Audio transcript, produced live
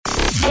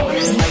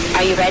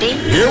Are you ready?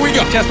 Here we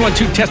go. Test 1,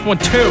 2, test 1,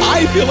 2.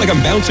 I feel like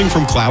I'm bouncing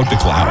from cloud to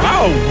cloud.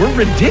 Oh,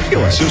 we're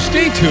ridiculous. So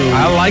stay tuned.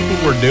 I like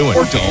what we're doing.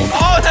 Or don't.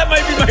 Oh, that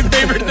might be my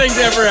favorite thing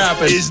to ever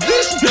happen. Is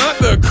this not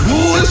the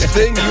coolest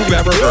thing you've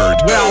ever heard?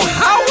 Well,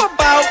 how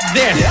about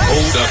this?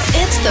 Hold up.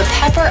 It's the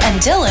Pepper and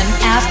Dylan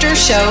After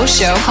Show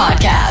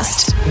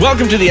Podcast.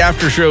 Welcome to the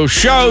After Show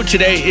Show.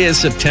 Today is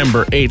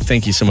September 8th.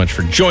 Thank you so much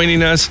for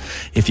joining us.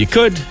 If you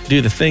could, do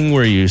the thing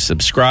where you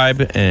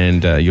subscribe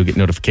and you'll get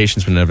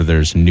notifications whenever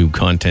there's new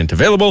content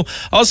available.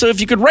 Also, if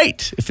you could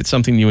rate. If it's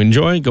something you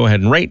enjoy, go ahead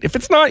and rate. If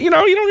it's not, you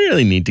don't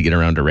really need to get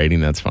around to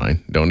rating. That's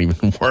fine. Don't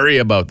even worry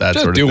about that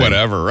Just sort of do thing.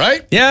 whatever,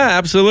 right? Yeah,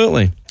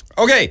 absolutely.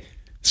 Okay.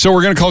 So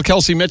we're going to call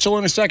Kelsey Mitchell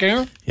in a second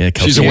here? Yeah,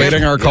 Kelsey She's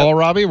awaiting Mitchell. our call,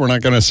 Robbie. We're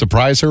not going to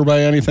surprise her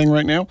by anything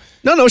right now?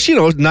 No, she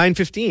knows.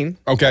 9:15.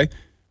 Okay.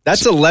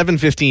 That's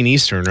 11:15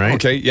 Eastern, right?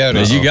 Okay, yeah, it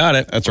is. You got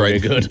it. That's right.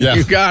 Okay, good. Yeah.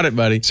 You got it,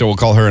 buddy. So we'll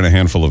call her in a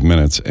handful of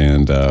minutes,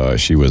 and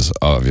she was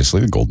obviously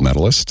the gold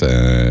medalist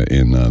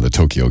in the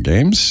Tokyo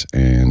Games,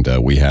 and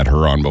we had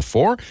her on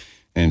before,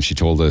 and she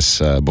told us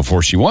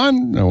before she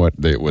won what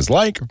it was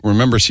like.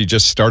 Remember, she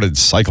just started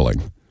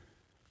cycling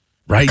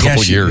Right, a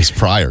couple years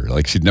prior.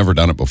 Like, she'd never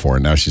done it before,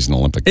 and now she's an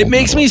Olympic It gold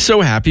makes me medalist.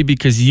 so happy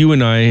because you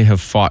and I have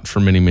fought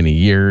for many, many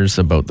years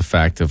about the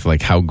fact of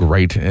like how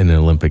great an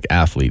Olympic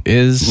athlete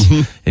is.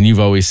 And you've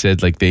always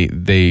said like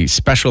they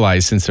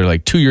specialize since they're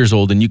like 2 years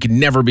old, and you can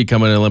never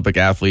become an Olympic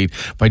athlete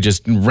by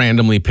just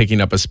randomly picking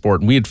up a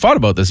sport. And we had fought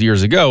about this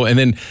years ago. And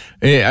then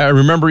I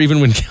remember even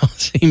when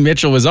Kelsey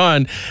Mitchell was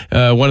on,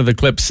 one of the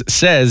clips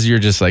says, you're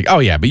just like, oh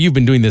yeah, but you've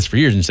been doing this for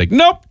years. And she's like,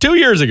 nope, 2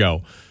 years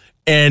ago.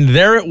 And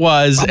there it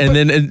was, and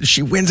then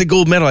she wins a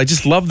gold medal. I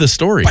just love the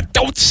story. But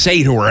don't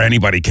say to her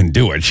anybody can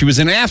do it. She was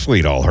an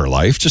athlete all her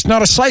life, just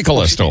not a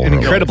cyclist all her An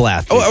life. incredible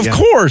athlete. Oh, of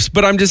course,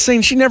 but I'm just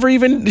saying she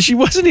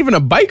wasn't even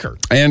a biker.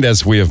 And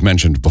as we have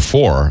mentioned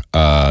before,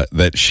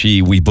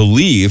 that we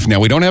believe, now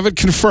we don't have it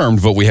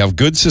confirmed, but we have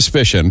good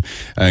suspicion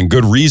and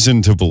good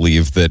reason to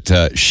believe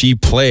that she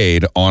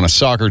played on a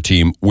soccer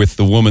team with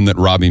the woman that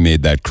Robbie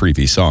made that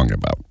creepy song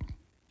about.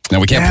 Now,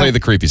 we can't play the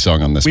creepy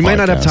song on this We podcast might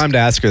not have time to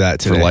ask her that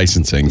today. for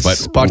licensing, but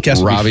This podcast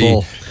will be Robbie,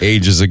 full.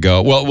 ages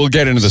ago, well, we'll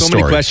get into the So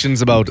story. many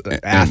questions about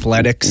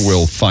athletics.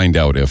 We'll find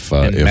out if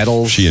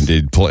medals. she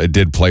indeed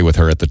did play with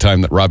her at the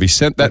time that Robbie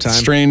sent that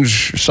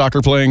strange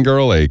soccer playing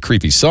girl a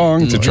creepy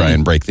song to try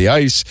and break the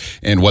ice,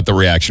 and what the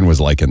reaction was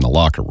like in the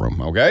locker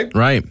room. Okay,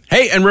 Right.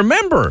 Hey, and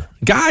remember,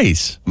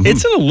 guys,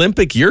 it's an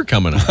Olympic year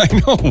coming up. I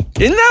know.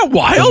 Isn't that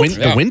wild?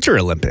 the Winter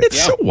Olympics.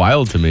 It's so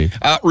wild to me.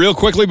 Real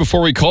quickly before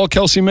we call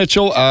Kelsey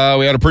Mitchell,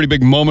 we had a pretty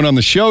big moment on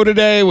the show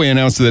today. We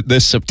announced that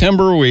this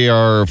September we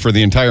are, for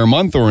the entire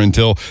month or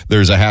until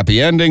there's a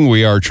happy ending,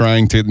 we are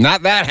trying to,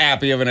 not that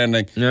happy of an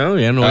ending. No,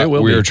 it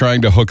will we be. are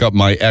trying to hook up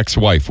my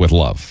ex-wife with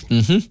love,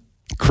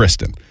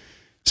 Kristen.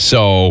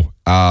 So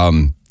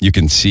you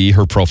can see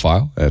her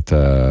profile at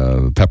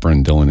Pepper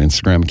and Dylan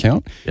Instagram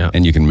account,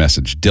 and you can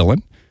message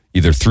Dylan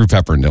either through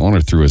Pepper and Dylan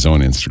or through his own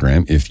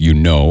Instagram if you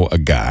know a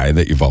guy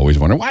that you've always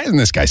wondered, why isn't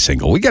this guy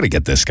single? We got to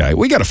get this guy.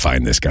 We got to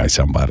find this guy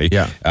somebody.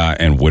 Yeah.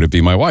 And would it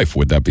be my wife?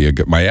 Would that be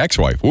my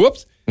ex-wife?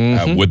 Whoops.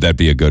 Would that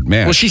be a good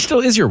match? Well, she still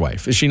is your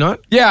wife, is she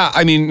not? Yeah,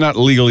 I mean, not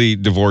legally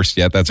divorced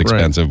yet. That's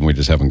expensive, and we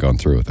just haven't gone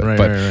through with it. Right,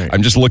 but right.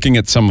 I'm just looking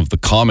at some of the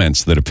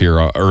comments that appear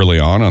early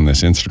on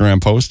this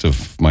Instagram post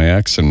of my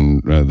ex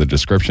and the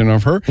description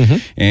of her.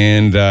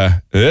 And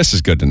this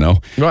is good to know.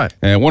 What?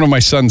 One of my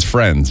son's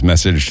friends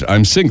messaged,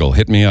 "I'm single,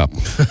 hit me up."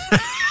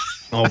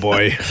 Oh,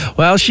 boy.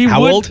 Well,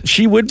 How old?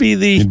 She would be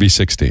the He'd be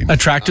 16.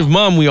 attractive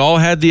mom. We all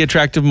had the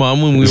attractive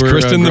mom when we Is were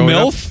Kristen the growing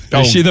MILF?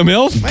 up. Is she the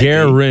MILF?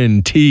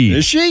 Guaranteed.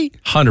 Is she?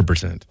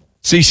 100%.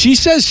 See, she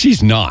says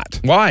she's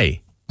not.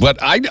 Why? But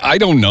I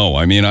don't know.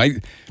 I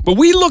mean, but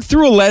we look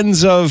through a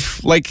lens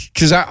of like,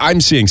 because I'm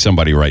seeing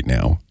somebody right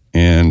now,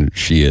 and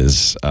she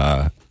is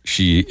a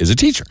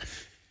teacher,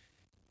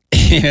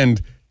 and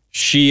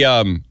she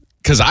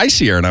because I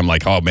see her and I'm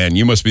like, oh man,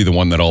 you must be the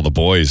one that all the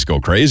boys go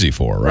crazy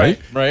for, right?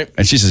 Right.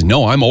 And she says,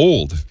 no, I'm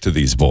old to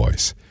these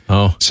boys.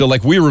 Oh. So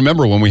like we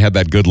remember when we had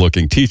that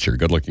good-looking teacher,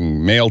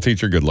 good-looking male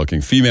teacher,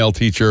 good-looking female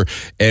teacher,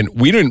 and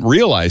we didn't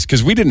realize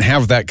because we didn't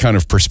have that kind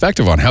of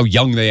perspective on how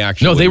young they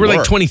actually were. No, they were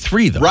like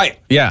 23 though. Right.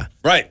 Yeah.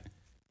 Right.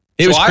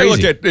 It was I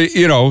look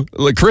crazy. at,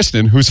 like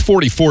Kristen, who's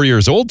 44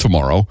 years old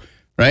tomorrow,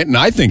 right? And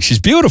I think she's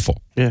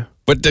beautiful. Yeah.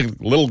 But the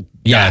little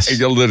Yes.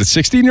 the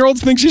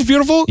 16-year-olds think she's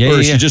beautiful? Yeah, or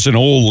is yeah. she just an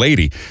old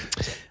lady?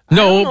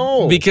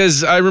 No,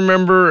 because I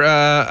remember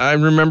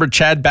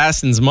Chad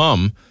Basson's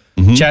mom.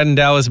 Chad and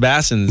Dallas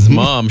Basson's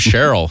mom,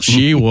 Cheryl,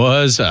 she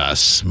was a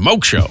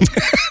smoke show.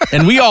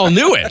 And we all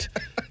knew it.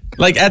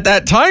 Like at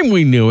that time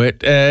we knew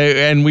it.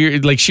 And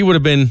she would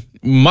have been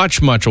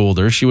much, much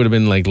older. She would have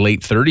been like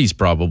late 30s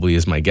probably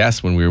is my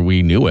guess when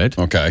we knew it.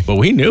 Okay. But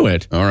we knew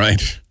it. All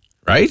right.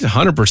 Right?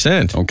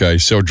 100%. Okay.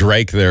 So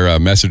Drake, they're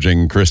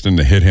messaging Kristen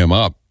to hit him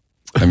up.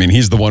 I mean,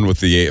 he's the one with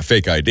the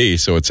fake ID,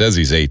 so it says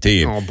he's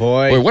 18. Oh,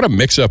 boy. Boy, what a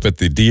mix-up at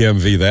the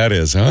DMV that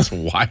is, huh? That's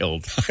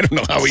wild. I don't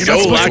know how he You're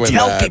goes not supposed with to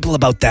tell that. people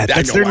about that. I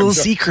That's know, their I'm little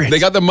so- secret. They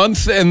got the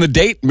month and the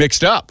date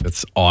mixed up,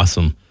 That's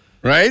awesome.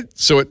 right?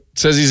 So it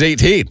says he's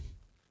 18.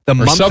 The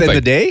month something. and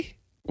the day?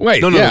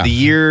 Wait, No, the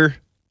year.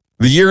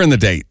 The year and the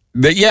date.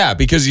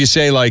 Because you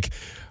say like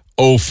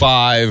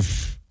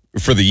 05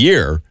 for the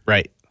year.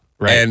 Right.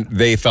 And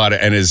they thought,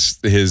 and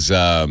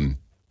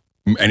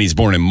and he's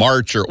born in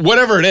March or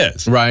whatever it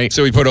is. Right.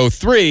 So he put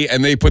 03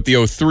 and they put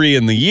the 03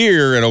 in the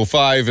year and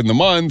 05 in the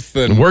month.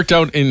 And It worked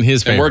out in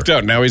his favor. It worked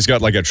out. Now he's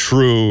got like a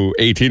true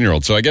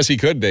 18-year-old. So I guess he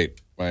could date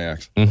my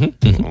ex.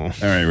 Mm-hmm. All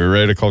right. We're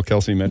ready to call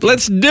Kelsey Mitchell?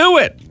 Let's do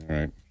it. All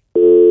right.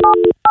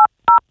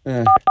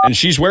 And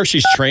she's where?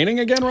 She's training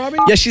again, Robbie?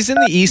 Yeah, she's in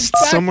the East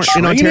somewhere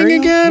in training Ontario.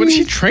 again? What is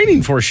she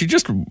training for? She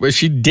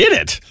did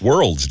it.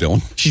 Worlds,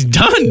 Dylan. She's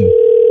done.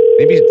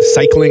 Maybe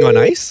cycling on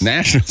ice?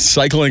 National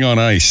cycling on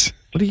ice.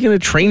 What are you going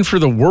to train for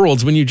the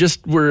Worlds when you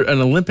just were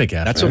an Olympic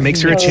athlete? That's what makes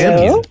her a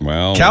champion.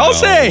 Well,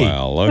 Kelsey!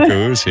 Well, look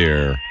who's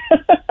here.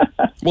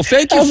 Well,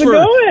 thank you How's it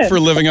going? for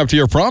living up to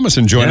your promise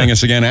and joining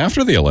us again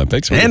after the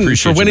Olympics. We And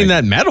appreciate for winning you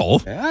that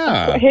medal.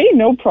 Yeah. Hey,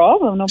 no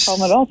problem. No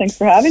problem at all. Thanks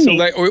for having me.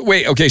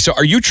 Wait, okay, so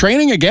are you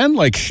training again?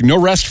 Like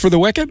no rest for the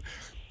wicked?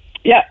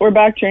 Yeah, we're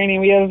back training.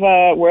 We have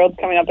Worlds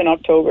coming up in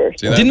October.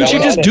 See that Didn't you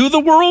belly? just do the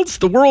Worlds?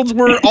 The Worlds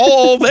were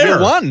all there.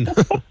 You won.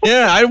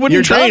 Yeah, I wouldn't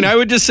You're train. done. I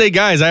would just say,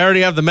 guys, I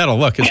already have the medal.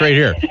 Look, it's right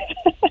here.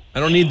 I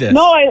don't need this.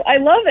 No, I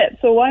love it.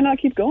 So why not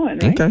keep going,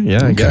 right? Okay,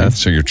 yeah, I Okay, guess.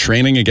 so you're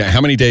training again.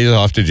 How many days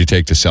off did you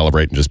take to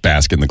celebrate and just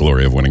bask in the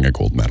glory of winning a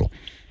gold medal?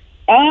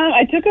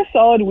 I took a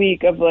solid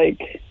week of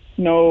like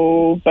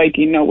no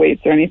biking, no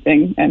weights or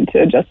anything, and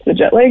to adjust the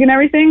jet lag and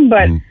everything.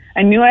 But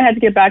I knew I had to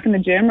get back in the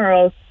gym, or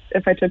else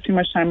if I took too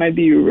much time, I'd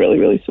be really,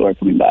 really sore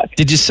coming back.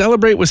 Did you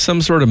celebrate with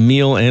some sort of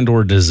meal and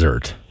or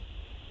dessert?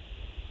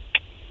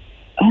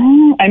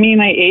 I mean,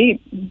 I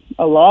ate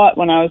a lot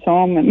when I was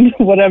home, and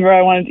whatever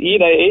I wanted to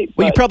eat, I ate.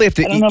 Well, you but probably have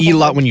to I don't know if eat a I-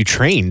 lot when you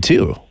train,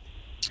 too.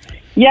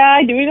 Yeah,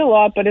 I do eat a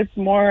lot, but it's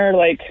more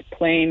like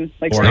plain,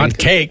 like Or not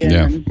steak cake.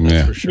 and-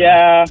 Yeah. For sure.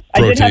 Yeah, I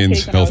did have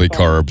Proteins, cake when I was healthy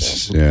home,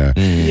 carbs. Yeah.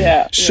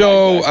 Yeah.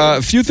 So, exactly.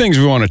 a few things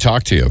we want to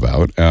talk to you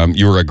about.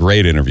 You were a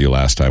great interview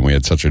last time. We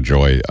had such a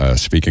joy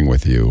speaking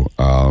with you.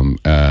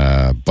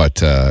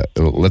 But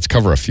let's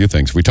cover a few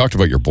things. We talked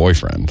about your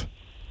boyfriend,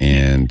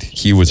 and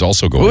he was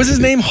also going. What was to his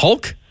the- name?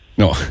 Hulk?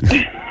 No,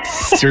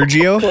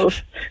 Sergio?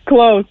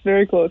 Close,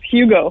 very close.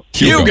 Hugo.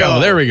 Hugo.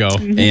 There we go.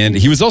 and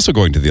he was also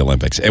going to the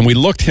Olympics. And we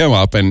looked him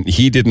up, and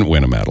he didn't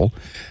win a medal.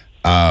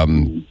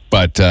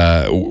 But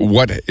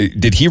what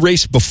did he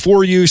race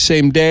before you?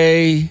 Same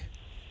day?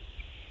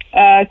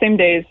 Same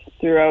days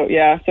throughout,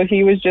 yeah. So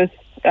he was just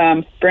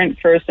sprint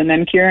first and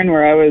then Kieran,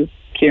 where I was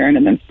Kieran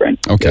and then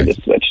sprint. Okay. So I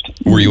just switched.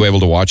 Were you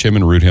able to watch him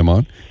and root him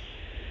on?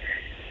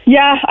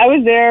 Yeah, I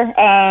was there.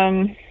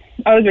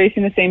 I was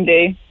racing the same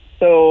day,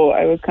 so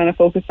I was kind of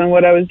focused on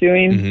what I was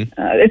doing.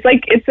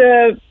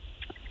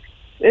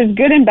 It's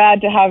good and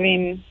bad to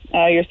having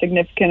your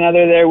significant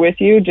other there with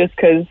you, just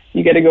because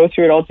you get to go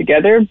through it all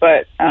together.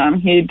 But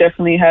he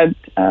definitely had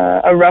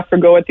a rougher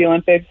go at the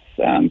Olympics,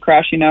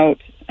 crashing out.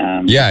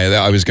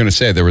 Yeah, I was going to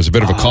say there was a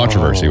bit of a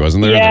controversy,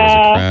 wasn't there? Yeah, There was a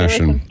there crash.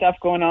 was some stuff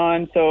going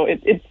on, so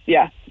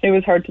it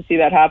was hard to see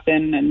that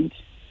happen.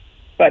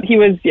 But he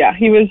was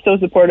so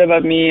supportive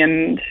of me,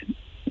 and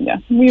yeah,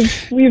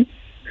 we've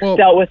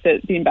dealt with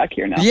it being back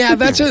here now. Yeah,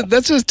 that's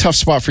a tough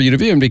spot for you to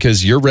be in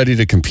because you're ready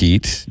to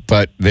compete,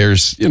 but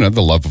there's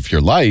the love of your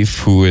life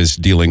who is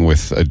dealing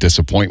with a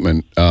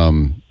disappointment,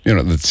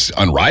 that's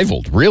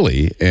unrivaled,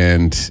 really,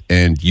 and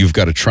you've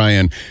got to try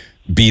and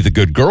be the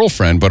good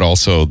girlfriend, but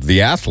also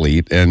the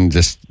athlete, and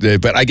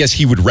but I guess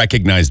he would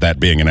recognize that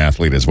being an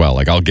athlete as well.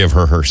 Like, I'll give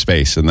her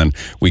space, and then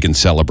we can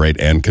celebrate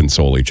and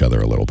console each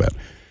other a little bit.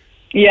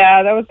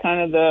 Yeah, that was kind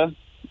of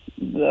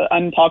the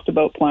untalked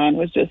about plan.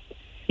 Was just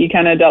he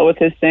kind of dealt with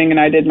his thing and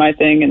I did my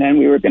thing, and then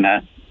we were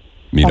gonna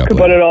Meet talk up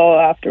about later. it all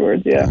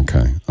afterwards. Yeah,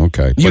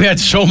 Okay. You But, had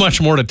so much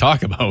more to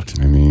talk about.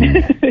 I mean,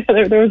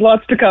 there was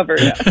lots to cover.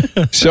 Yeah.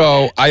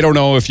 so I don't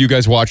know if you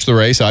guys watched the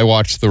race. I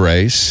watched the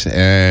race,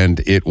 and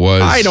it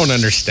was. I don't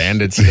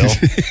understand it still.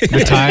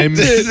 The time.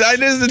 It Time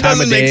doesn't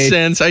of make day.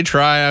 sense. I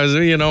try. I was,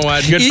 you know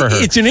what? Good for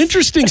her. It's an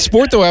interesting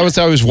sport, though. I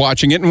was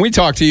watching it, and we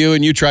talked to you,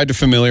 and you tried to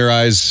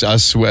familiarize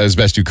us as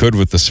best you could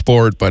with the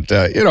sport. But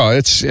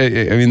it's.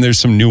 I mean, there's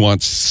some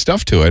nuanced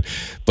stuff to it,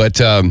 but.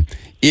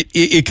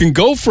 It can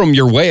go from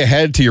your way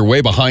ahead to your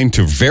way behind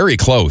to very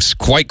close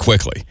quite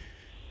quickly.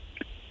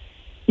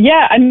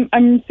 Yeah,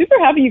 I'm super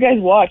happy you guys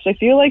watched. I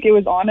feel like it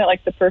was on at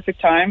like the perfect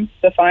time,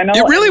 the final.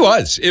 It really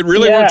was. It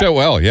really Yeah. worked out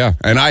well, yeah.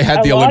 And I had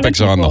A the lot of Olympics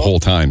on the people- whole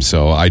time,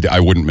 so I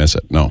wouldn't miss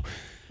it, no.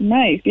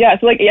 Nice. Yeah.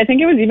 So I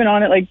think it was even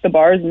on at like the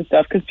bars and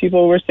stuff because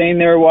people were saying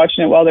they were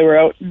watching it while they were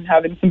out and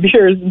having some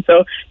beers. And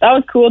so that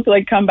was cool to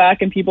like come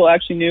back and people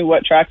actually knew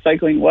what track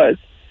cycling was.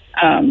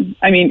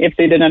 I mean, if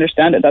they didn't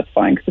understand it, that's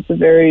fine because it's a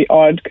very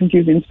odd,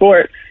 confusing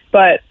sport.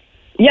 But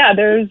yeah,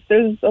 there's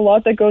a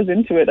lot that goes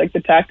into it, like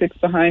the tactics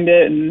behind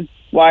it and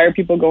why are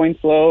people going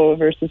slow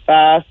versus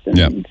fast.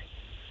 And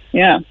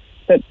yeah.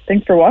 But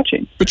thanks for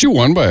watching. But you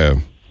won by a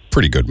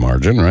pretty good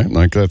margin, right?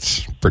 Like,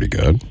 that's pretty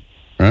good.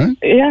 right?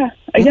 Yeah.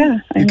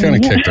 You kind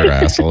of kicked her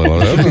ass a little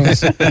bit.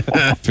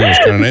 Feels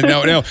kind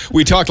of now,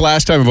 we talked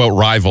last time about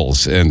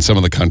rivals and some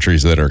of the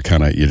countries that are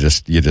kind of, you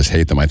just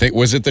hate them. I think,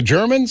 was it the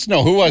Germans?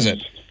 No, who was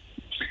it?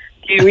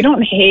 Dude, we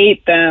don't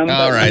hate them.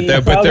 All right,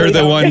 but they're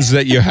the ones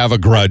that you have a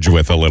grudge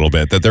with a little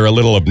bit, that they're a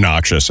little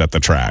obnoxious at the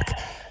track.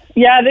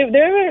 Yeah,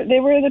 they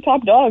were the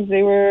top dogs.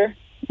 They were,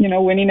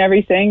 winning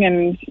everything.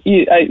 And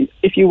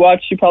if you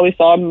watch, you probably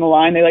saw them in the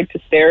line. They like to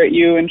stare at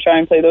you and try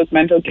and play those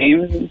mental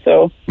games. And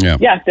so,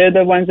 yeah they're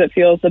the ones that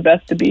feels the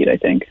best to beat, I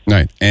think.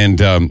 Right. And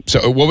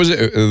so what was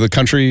it, the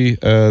country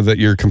that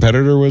your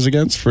competitor was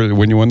against for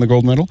when you won the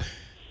gold medal?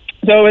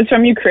 So it was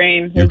from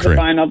Ukraine. Was the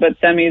final, but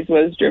semis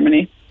was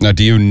Germany. Now,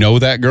 do you know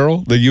that girl,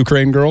 the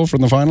Ukraine girl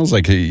from the finals?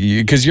 Like,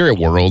 because you're at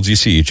Worlds, you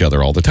see each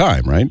other all the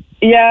time, right?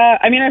 Yeah,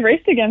 I mean, I've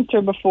raced against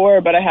her before,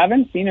 but I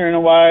haven't seen her in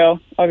a while.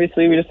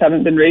 Obviously, we just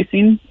haven't been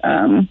racing.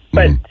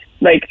 But,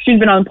 she's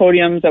been on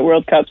podiums at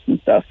World Cups and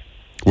stuff.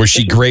 Was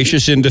she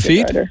gracious in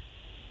defeat?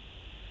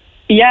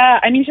 Yeah,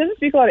 I mean, she doesn't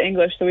speak a lot of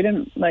English, so we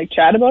didn't,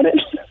 chat about it.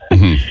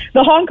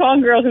 The Hong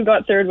Kong girl who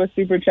got third was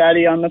super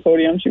chatty on the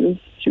podium. She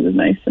was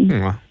nice and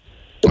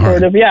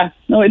supportive. Right. Yeah,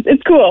 no,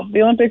 it's cool.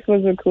 The Olympics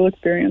was a cool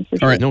experience. For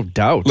sure. All right, no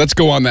doubt. Let's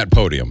go on that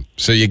podium.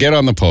 So you get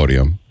on the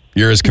podium.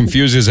 You're as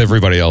confused as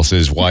everybody else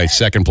is why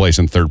second place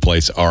and third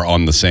place are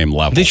on the same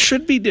level. They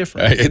should be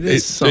different. It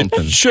is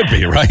something. It should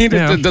be, right?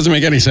 Yeah. It doesn't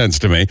make any sense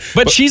to me.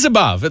 But she's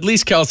above. At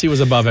least Kelsey was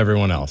above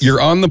everyone else.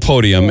 You're on the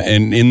podium,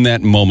 and in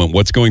that moment,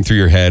 what's going through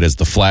your head as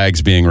the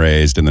flag's being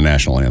raised and the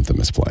national anthem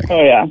is playing?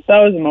 Oh, yeah. That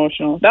was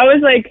emotional. That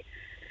was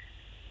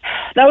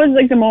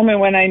the moment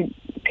when I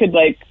could,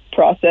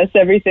 process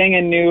everything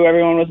and knew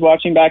everyone was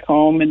watching back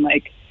home, and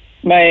my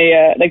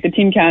the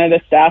Team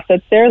Canada staff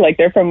that's there,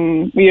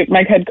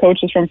 my head coach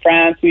is from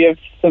France, we have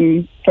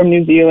some from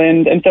New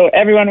Zealand, and so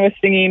everyone was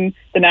singing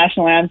the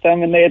national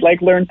anthem and they had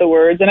learned the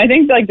words, and I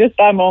think just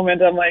that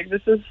moment I'm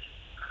this is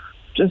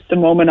just a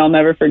moment I'll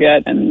never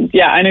forget. And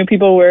yeah, I knew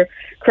people were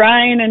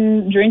crying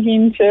and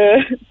drinking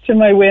to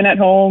my win at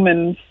home,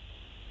 and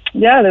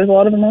yeah, there's a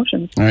lot of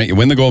emotions. All right, you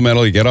win the gold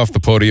medal, you get off the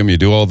podium, you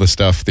do all the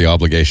stuff, the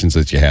obligations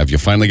that you have. You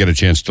finally get a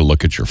chance to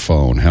look at your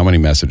phone. How many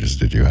messages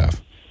did you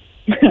have?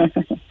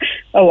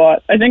 A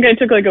lot. I think I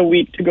took a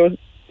week to go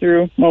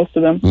through most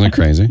of them. Isn't that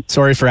crazy?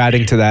 Sorry for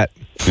adding to that.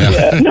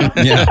 Yeah.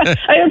 Yeah.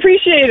 I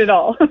appreciate it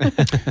all.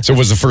 So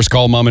was the first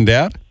call mom and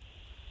dad?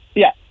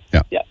 Yeah.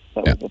 Yeah.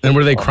 And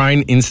were they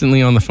crying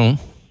instantly on the phone?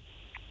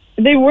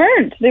 They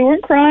weren't. They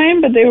weren't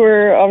crying, but they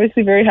were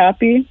obviously very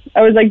happy.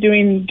 I was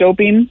doing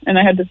doping, and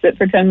I had to sit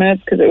for 10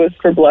 minutes because it was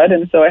for blood,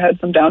 and so I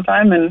had some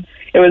downtime, and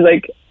it was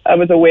I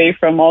was away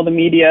from all the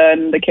media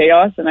and the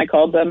chaos, and I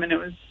called them, and it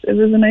was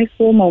a nice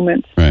little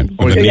moment. Right,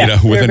 with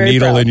a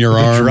needle in your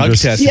arm, drug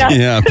test.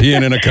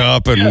 Peeing in a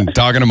cup and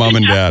talking to mom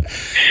and dad.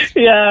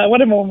 Yeah,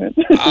 what a moment.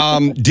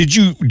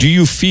 Do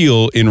you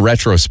feel in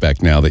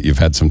retrospect now that you've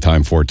had some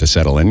time for it to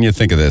settle in? You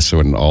think of this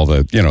when all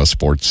the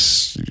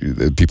sports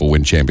people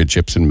win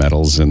championships and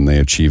medals and they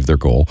achieve their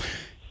goal.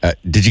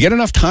 Did you get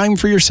enough time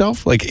for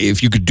yourself?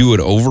 If you could do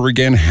it over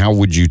again, how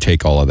would you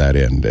take all of that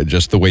in?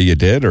 Just the way you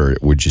did? Or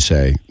would you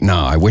say, no,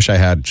 I wish I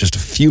had just a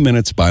few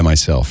minutes by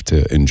myself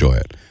to enjoy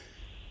it?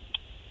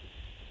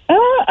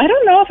 I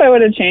don't know if I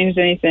would have changed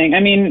anything. I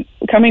mean,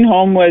 coming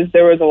home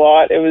there was a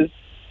lot.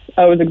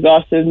 I was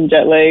exhausted and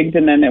jet lagged,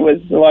 and then it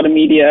was a lot of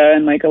media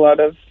and a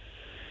lot of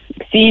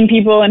seeing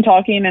people and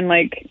talking, and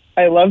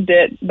I loved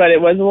it, but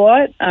it was a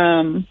lot.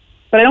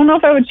 But I don't know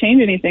if I would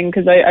change anything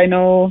because I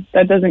know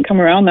that doesn't come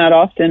around that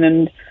often.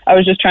 And I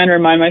was just trying to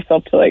remind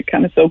myself to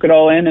kind of soak it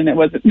all in, and it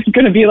wasn't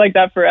going to be like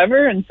that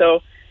forever. And so,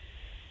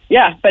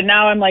 yeah, but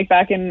now I'm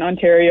back in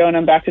Ontario and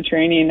I'm back to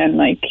training,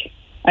 and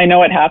I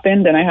know it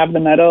happened and I have the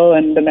medal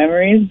and the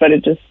memories, but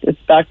it's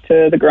back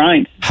to the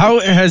grind. How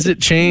has it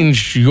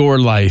changed your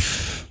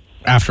life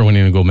after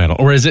winning a gold medal?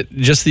 Or is it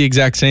just the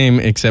exact same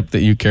except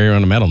that you carry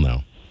around a medal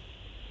now?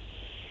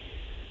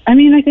 I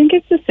mean, I think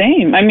it's the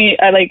same. I mean,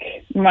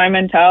 my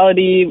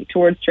mentality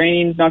towards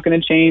training is not going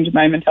to change.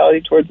 My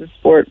mentality towards the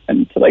sport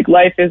and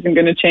life isn't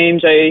going to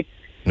change.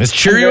 Has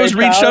Cheerios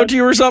reached out to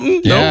you or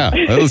something? Yeah.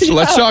 No?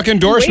 Let's talk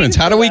endorsements.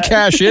 How do we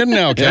cash in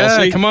now,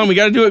 Kelsey? Yeah, come on. We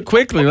got to do it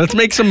quickly. Let's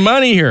make some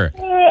money here.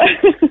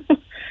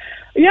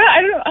 Yeah,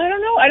 I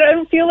don't know. I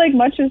don't feel like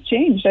much has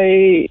changed.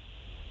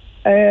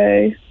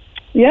 I'm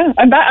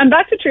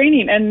back to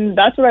training, and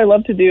that's what I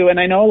love to do. And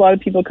I know a lot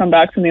of people come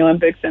back from the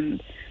Olympics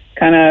and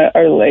kind of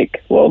are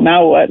well,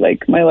 now what?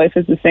 My life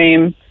is the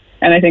same.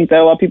 And I think that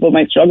a lot of people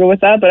might struggle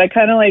with that, but I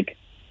kind of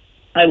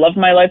I loved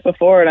my life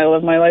before and I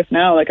love my life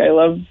now. I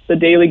love the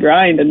daily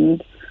grind.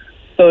 And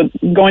so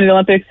going to the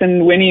Olympics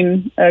and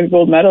winning a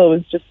gold medal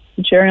was just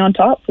the cherry on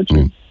top, which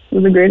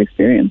was a great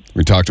experience.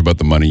 We talked about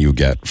the money you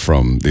get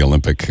from the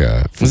Olympic.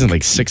 Wasn't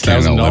it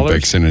 $6,000?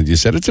 Olympics, and you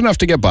said it's enough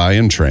to get by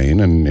and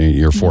train, and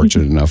you're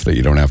fortunate enough that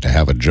you don't have to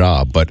have a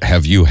job. But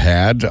have you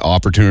had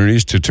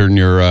opportunities to turn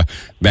your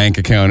bank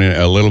account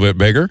a little bit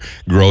bigger,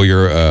 grow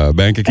your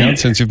bank account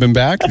since you've been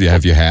back?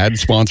 Have you had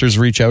sponsors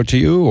reach out to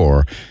you,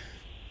 or?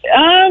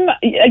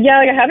 Yeah,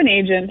 like I have an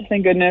agent,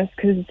 thank goodness,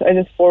 because I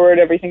just forward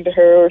everything to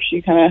her, or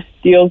she kind of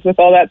deals with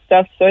all that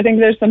stuff. So I think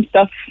there's some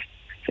stuff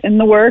in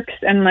the works,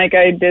 and like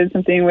I did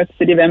something with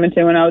City of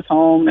Edmonton when I was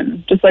home,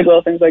 and just like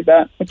little things like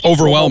that.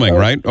 Overwhelming,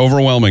 right?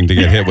 Overwhelming to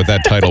get hit with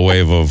that tidal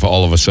wave of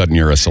all of a sudden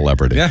you're a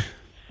celebrity. Yeah.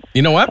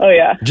 You know what? Oh,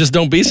 yeah. Just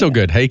don't be so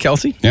good. Hey,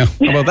 Kelsey? Yeah.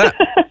 How about that?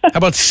 How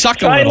about suck a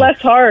Try little? less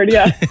hard,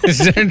 yeah.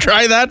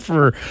 Try that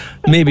for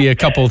maybe a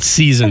couple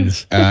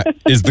seasons.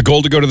 Is the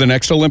goal to go to the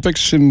next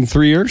Olympics in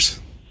 3 years?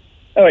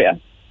 Oh, yeah.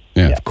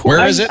 Yeah.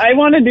 Where is it? I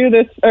want to do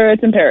this, or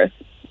it's in Paris.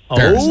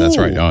 Paris, that's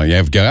right. Oh,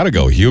 you've got to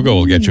go. Hugo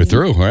will get you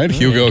through, right?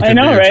 Hugo can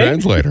be your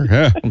translator.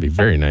 Yeah. That'd be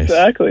very nice.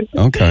 Exactly.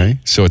 Okay.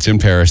 So it's in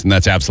Paris, and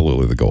that's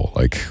absolutely the goal,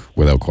 like,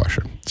 without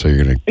question. So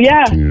you're going to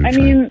continue to train. I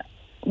mean,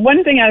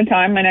 one thing at a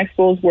time. My next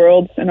goal is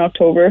Worlds in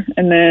October,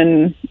 and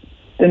then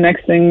the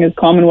next thing is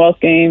Commonwealth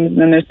Games, and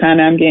then there's Pan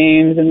Am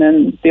Games, and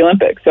then the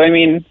Olympics. So, I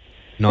mean,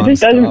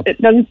 it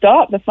doesn't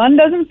stop. The fun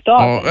doesn't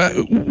stop.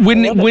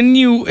 When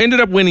you ended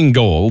up winning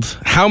gold,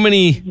 how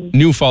many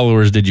new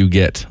followers did you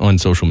get on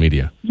social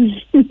media?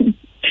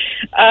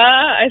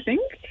 I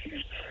think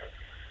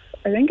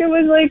it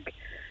was like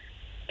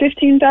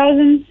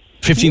 15,000.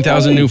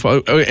 15,000 new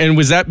followers. And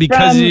was that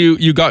because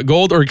you got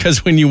gold, or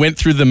because when you went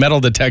through the metal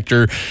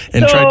detector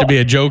and tried to be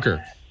a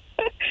joker?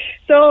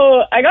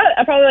 So I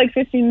got probably like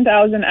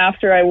 15,000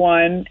 after I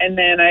won, and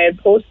then I had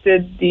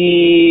posted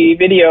the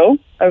video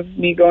of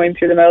me going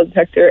through the metal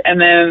detector,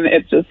 and then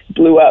it just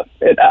blew up.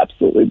 It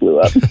absolutely blew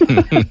up.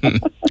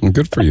 Well,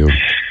 good for you.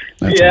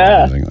 That's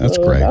amazing. That's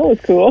great. That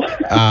was cool.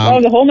 That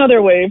was a whole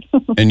nother wave.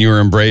 And you were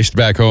embraced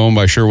back home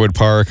by Sherwood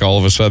Park. All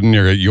of a sudden,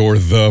 you're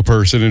the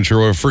person in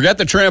Sherwood. Forget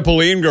the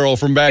trampoline girl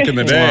from back in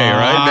the day,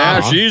 right?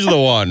 Now she's the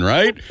one,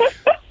 right?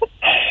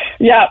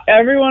 Yeah,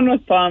 everyone was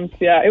pumped.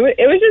 Yeah, it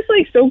was just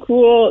like so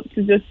cool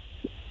to just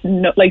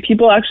know, like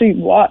people actually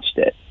watched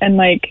it, and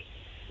like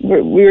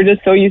we were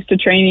just so used to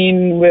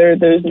training where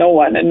there's no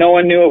one, and no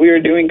one knew what we were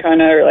doing.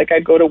 Kind of like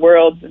I'd go to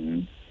Worlds,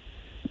 and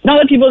not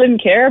that people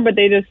didn't care, but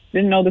they just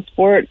didn't know the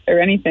sport or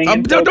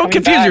anything. Don't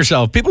confuse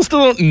yourself. People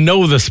still don't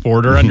know the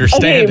sport or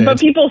understand it. But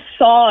people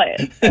saw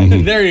it.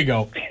 There you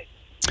go.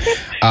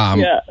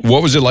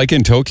 What was it like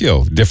in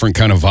Tokyo? Different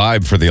kind of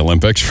vibe for the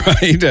Olympics,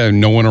 right?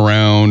 No one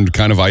around,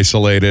 kind of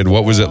isolated.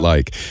 What was it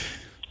like?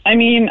 I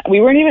mean,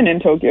 we weren't even in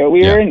Tokyo.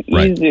 We were in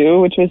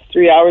Izu, which was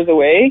 3 hours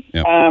away.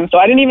 Yeah. So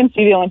I didn't even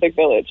see the Olympic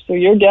Village. So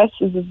your guess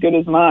is as good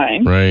as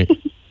mine. Right.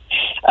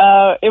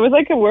 It was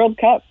like a World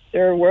Cup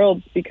or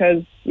Worlds,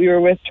 because we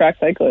were with track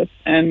cyclists,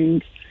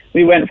 and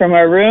we went from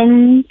our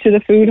room to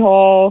the food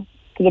hall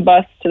to the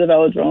bus to the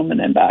velodrome and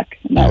then back.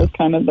 And that was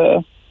kind of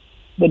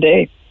the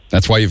day.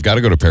 That's why you've got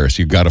to go to Paris.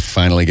 You've got to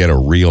finally get a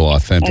real,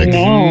 authentic,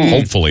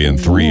 hopefully in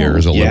 3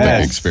 years,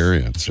 Olympic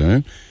experience.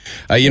 Right?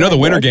 The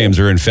Winter Games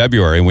are in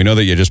February, and we know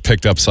that you just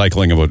picked up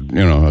cycling about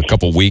a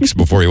couple weeks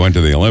before you went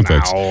to the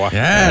Olympics.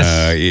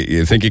 Yes.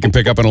 You think you can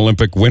pick up an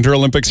Winter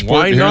Olympic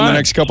sport here in the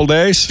next couple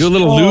days? Do a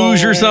little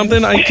luge or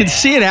something? I could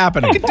see it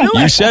happening.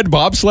 You said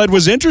bobsled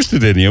was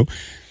interested in you.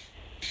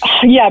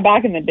 Yeah,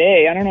 back in the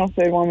day. I don't know if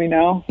they want me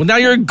now. Well, now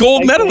you're a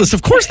gold medalist.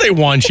 Of course they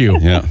want you.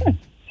 Yeah.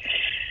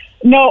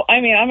 No, I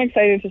mean, I'm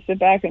excited to sit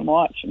back and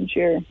watch and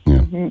cheer.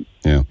 Yeah. Mm-hmm.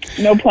 Yeah.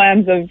 No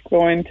plans of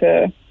going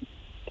to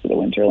the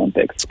Winter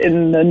Olympics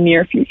in the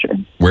near future.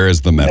 Where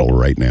is the medal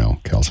right now,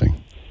 Kelsey?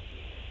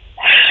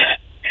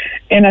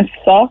 In a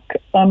sock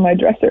on my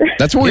dresser.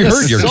 That's what we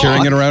heard. You're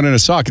carrying it around in a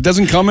sock. It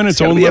doesn't come in its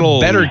own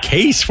little... better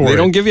case for it. They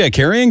don't give you a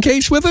carrying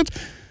case with it?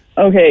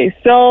 Okay,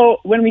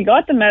 so when we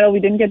got the medal, we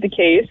didn't get the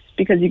case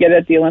because you get it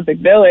at the Olympic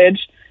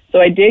Village. So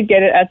I did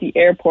get it at the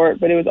airport,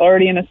 but it was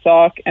already in a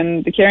sock,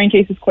 and the carrying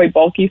case is quite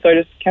bulky, so I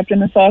just kept it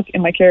in the sock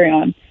in my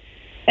carry-on.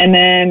 And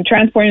then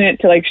transporting it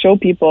to show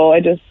people,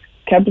 I just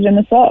kept it in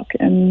the sock,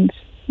 and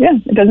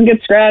it doesn't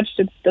get scratched.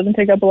 It doesn't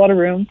take up a lot of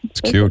room. It's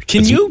cute.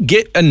 Can you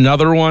get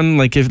another one?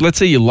 Like, if let's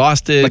say you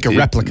lost it, like a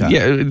replica.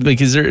 Yeah, like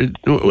is there?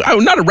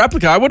 Not a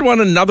replica. I would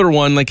want another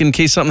one, like in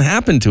case something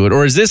happened to it.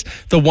 Or is this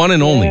the one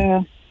and only?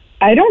 Yeah.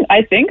 I don't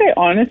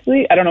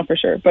know for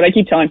sure, but I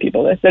keep telling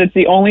people this, that it's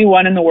the only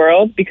one in the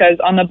world, because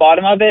on the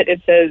bottom of it,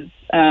 it says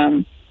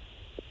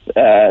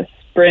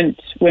sprint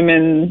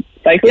women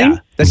cycling. Yeah,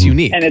 that's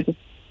unique. And it's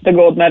the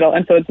gold medal.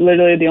 And so it's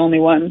literally the only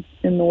one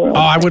in the world. Oh,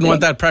 I wouldn't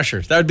want that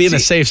pressure. That would be in a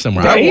safe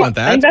somewhere. Right? I don't want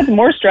that. I think that's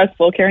more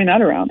stressful carrying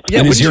that around.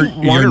 Yeah, and is your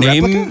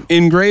name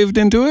engraved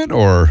into it,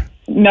 or?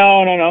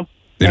 No.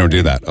 They don't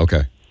do that.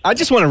 Okay. I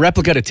just want a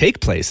replica to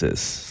take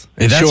places.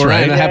 That's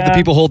right. And have the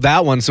people hold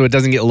that one so it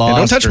doesn't get lost.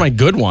 Don't touch my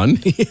good one.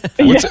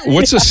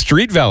 What's the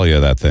street value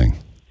of that thing?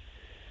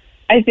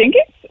 I think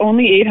it's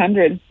only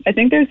 800. I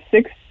think there's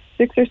six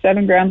or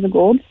 7 grams of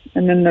gold,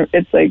 and then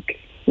it's like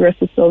the rest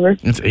is silver.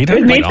 It's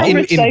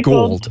 $800 in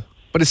gold,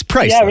 but it's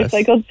priceless. Yeah,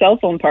 recycled cell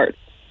phone parts.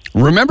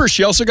 Remember,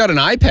 she also got an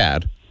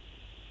iPad.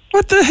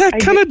 What the heck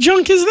kind of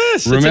junk is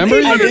this? Remember,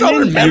 it's an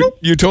 $800 medal?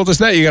 You told us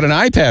that you got an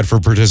iPad for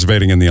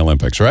participating in the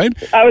Olympics, right?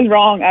 I was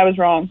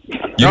wrong.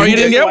 No, you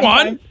didn't get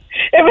one?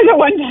 It was a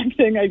one-time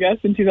thing, I guess,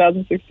 in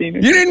 2016.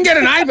 You didn't get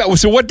an iPad.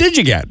 So what did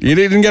you get? You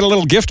didn't get a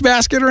little gift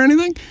basket or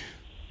anything?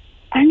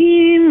 I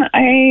mean,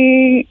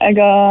 I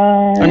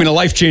got... I mean, a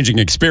life-changing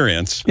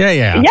experience. Yeah.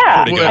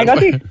 Yeah, I got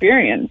the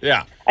experience.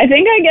 Yeah. I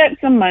think I get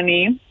some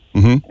money.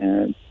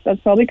 That's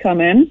probably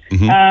coming.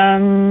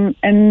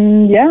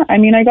 And yeah, I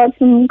mean, I got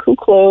some cool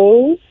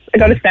clothes. I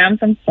got a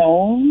Samsung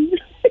phone.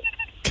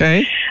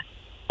 Okay.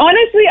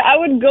 Honestly, I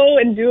would go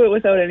and do it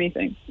without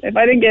anything. If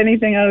I didn't get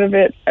anything out of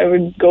it, I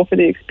would go for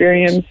the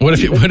experience. What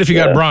if you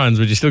got bronze?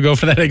 Would you still go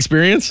for that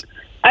experience?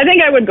 I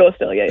think I would go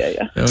still.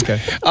 Yeah. Okay.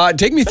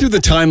 Take me through the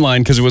timeline,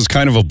 because it was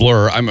kind of a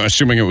blur. I'm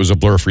assuming it was a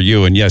blur for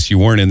you. And yes, you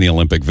weren't in the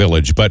Olympic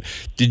Village, but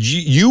did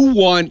you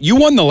won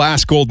the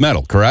last gold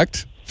medal,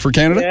 correct? For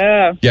Canada?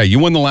 Yeah. Yeah, you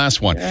won the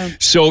last one. Yeah.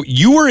 So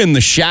you were in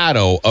the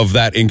shadow of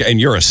that, and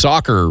you're a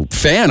soccer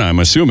fan, I'm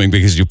assuming,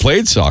 because you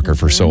played soccer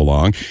for so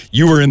long.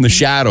 You were in the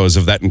shadows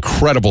of that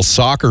incredible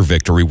soccer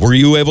victory. Were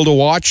you able to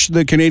watch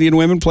the Canadian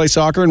women play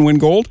soccer and win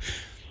gold?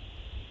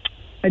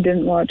 I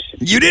didn't watch.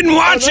 You didn't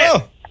watch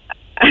it?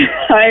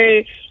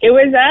 I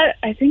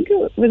think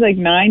it was like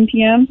 9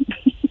 p.m.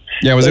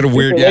 Yeah, was it a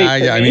weird...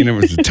 Yeah, I mean, it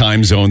was the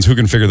time zones. Who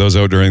can figure those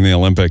out during the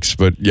Olympics?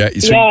 But yeah.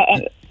 So,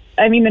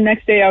 I mean, the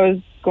next day I was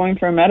going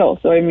for a medal,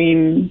 so I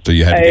mean... So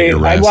you had to get your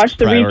rest. I watched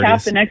the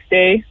recap the next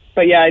day,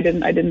 but yeah, I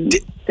didn't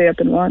stay up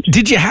and watch.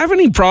 Did you have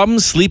any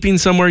problems sleeping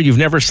somewhere you've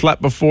never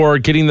slept before,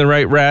 getting the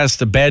right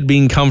rest, a bed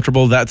being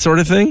comfortable, that sort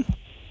of thing?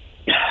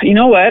 You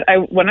know what?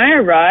 When I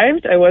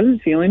arrived, I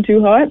wasn't feeling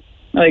too hot.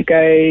 Like,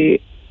 I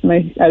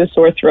had a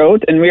sore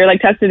throat, and we were like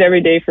tested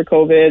every day for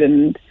COVID,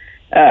 and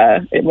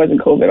it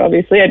wasn't COVID,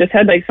 obviously. I just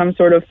had like some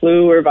sort of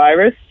flu or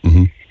virus.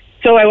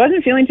 So I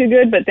wasn't feeling too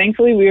good, but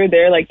thankfully we were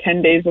there like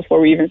 10 days before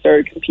we even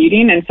started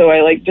competing. And so I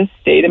like just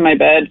stayed in my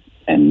bed.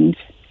 And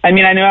I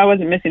mean, I knew I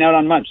wasn't missing out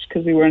on much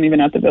because we weren't even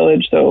at the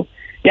Village. So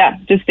yeah,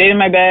 just stayed in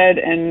my bed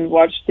and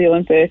watched the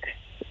Olympics.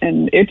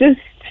 And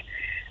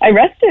I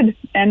rested,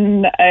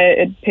 and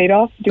it paid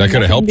off. That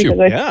could have helped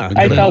you.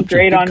 I felt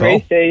great on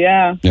race day.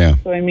 Yeah.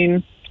 So I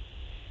mean,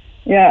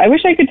 yeah, I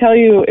wish I could tell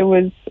you it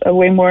was a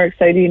way more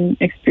exciting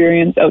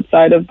experience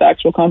outside of the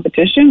actual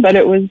competition, but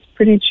it was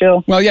pretty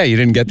chill. Well, yeah, you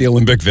didn't get the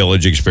Olympic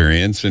Village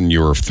experience, and you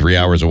were 3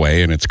 hours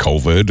away, and it's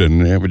COVID,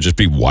 and it would just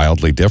be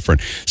wildly different.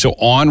 So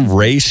on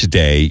race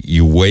day,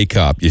 you wake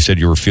up. You said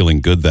you were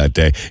feeling good that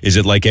day. Is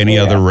it like any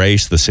other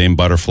race, the same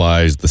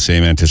butterflies, the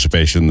same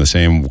anticipation, the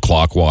same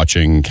clock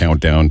watching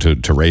countdown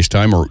to race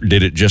time, or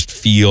did it just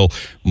feel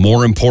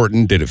more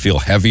important? Did it feel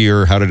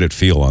heavier? How did it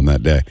feel on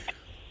that day?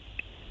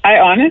 I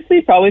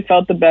honestly probably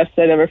felt the best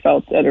I'd ever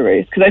felt at a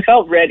race because I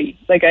felt ready.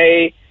 Like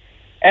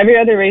every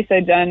other race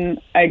I'd done,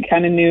 I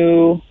kind of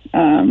knew,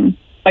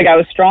 like I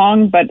was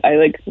strong, but I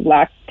like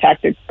lacked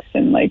tactics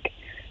and like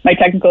my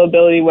technical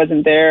ability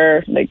wasn't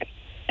there. Like,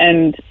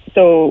 and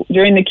so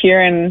during the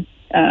Kieran,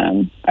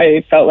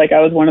 I felt like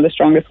I was one of the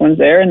strongest ones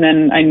there. And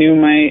then I knew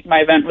my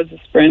event was a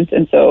sprint.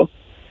 And so,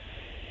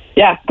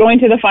 yeah, going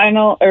to the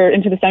final or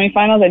into the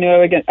semifinals, I knew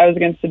I was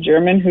against the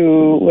German,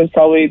 who was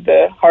probably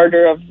the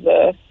harder of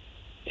the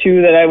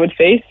two that I would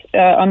face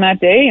on that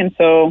day. And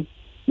so,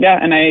 yeah,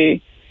 and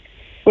I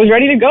was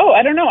ready to go.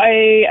 I don't know.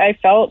 I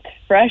felt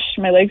fresh.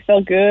 My legs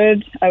felt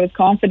good. I was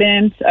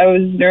confident. I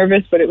was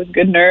nervous, but it was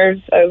good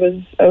nerves. I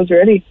was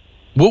ready.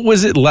 What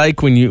was it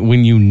like when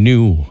you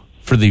knew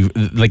for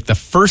the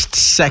first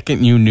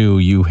second you knew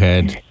you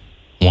had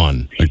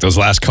won? Like those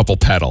last couple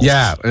pedals.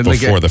 Yeah.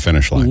 Before the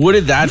finish line. What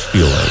did that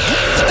feel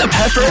like? The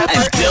Pepper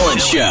and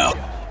Dylan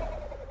Show.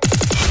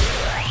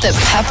 The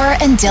Pepper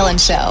and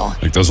Dylan Show.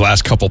 Like those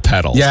last couple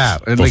pedals. Yeah.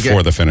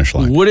 Before the finish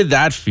line. What did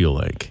that feel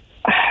like?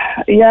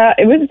 Yeah,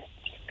 it was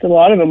just a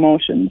lot of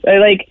emotions.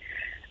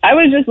 I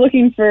was just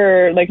looking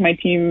for like my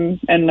team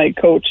and like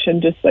coach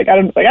and just I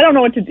don't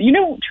know what to do. You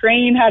don't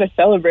train how to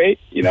celebrate,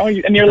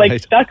 and you're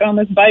like stuck on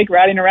this bike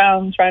riding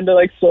around trying to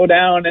like slow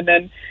down. And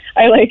then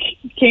I like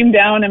came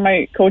down and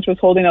my coach was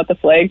holding out the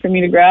flag for me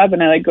to grab,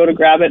 and I like go to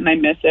grab it and I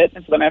miss it.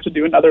 And so then I have to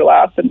do another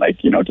lap and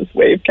just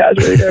wave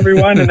casually to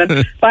everyone. And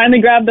then finally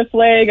grab the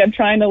flag. I'm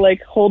trying to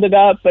like hold it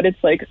up, but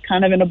it's like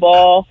kind of in a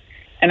ball.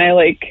 And I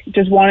like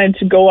just wanted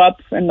to go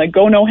up and like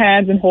go no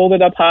hands and hold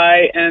it up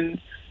high. And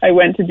I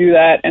went to do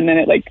that, and then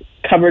it like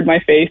covered my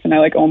face, and I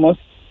like almost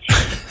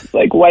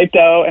like wiped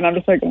out. And I'm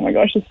just like, oh my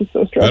gosh, this is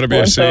so stressful. That'd be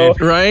a shame,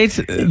 right?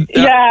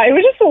 Yeah, it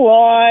was just a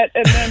lot.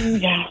 And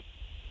then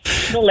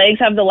the legs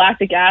have the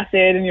lactic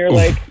acid, and you're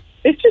like,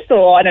 it's just a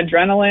lot of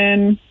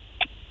adrenaline.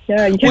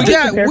 Yeah, you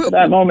can't prepare for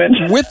that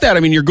moment. With that,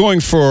 I mean, you're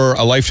going for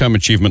a lifetime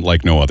achievement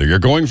like no other. You're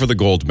going for the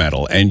gold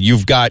medal, and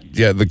you've got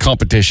the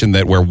competition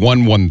where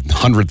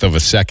 1/100th of a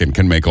second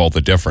can make all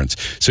the difference.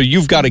 So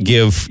you've got to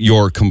give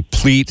your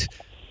complete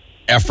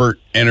effort,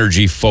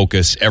 energy,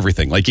 focus,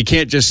 everything. Like you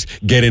can't just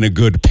get in a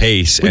good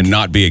pace and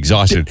not be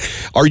exhausted.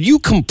 Are you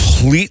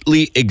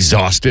completely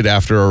exhausted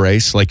after a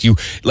race?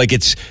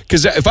 It's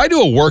because if I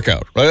do a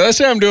workout, let's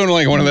say I'm doing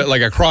like one of the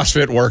like a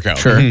CrossFit workout.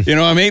 Sure.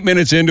 I'm 8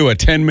 minutes into a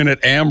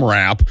 10-minute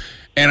AMRAP.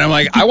 And I'm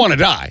like, I want to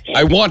die.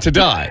 I want to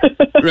die.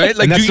 Right?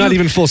 Like, and that's not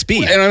even full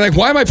speed. And I'm like,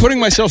 why am I putting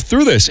myself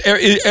through this?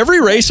 Every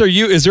race,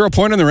 is there a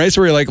point in the race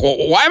where you're like, well,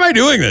 why am I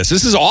doing this?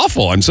 This is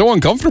awful. I'm so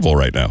uncomfortable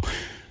right now.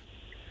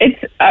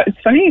 it's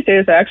funny you say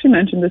this. I actually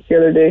mentioned this the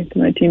other day to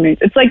my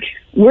teammates. It's like,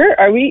 we're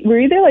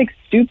either like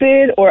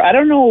stupid or I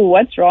don't know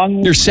what's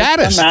wrong You're with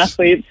sadists. some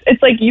athletes.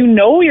 It's like,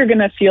 you're going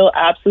to feel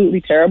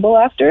absolutely terrible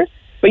after,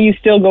 but you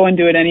still go and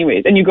do it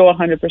anyways. And you go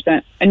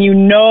 100%. And you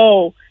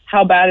know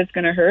how bad it's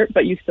going to hurt,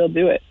 but you still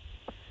do it.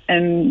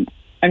 And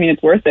I mean,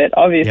 it's worth it,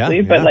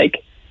 obviously, but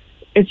like,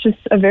 it's just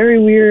a very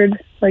weird,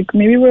 like,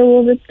 maybe we're a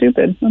little bit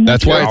stupid.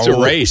 That's why it's a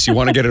race. You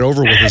want to get it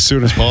over with as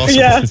soon as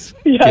possible. Yeah,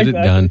 Get it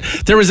done.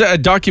 There was a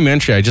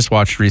documentary I just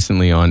watched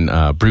recently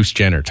on Bruce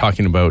Jenner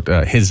talking about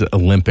his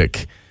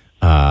Olympics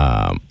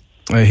that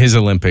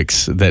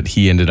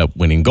he ended up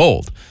winning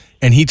gold.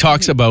 And he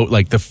talks about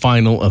like the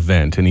final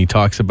event, and he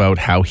talks about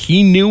how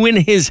he knew in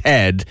his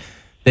head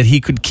that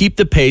he could keep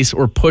the pace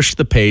or push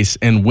the pace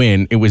and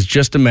win. It was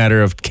just a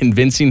matter of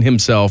convincing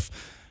himself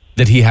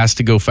that he has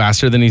to go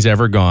faster than he's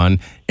ever gone.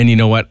 And you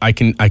know what? I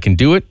can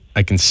do it.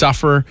 I can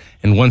suffer.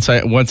 And once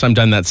I'm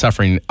done that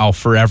suffering, I'll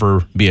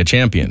forever be a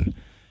champion.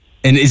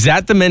 And is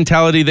that the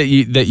mentality that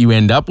you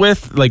end up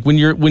with? Like when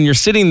you're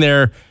sitting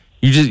there,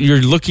 you're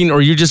looking, or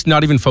you're just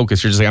not even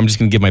focused. You're just like, I'm just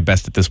going to give my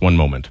best at this one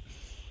moment.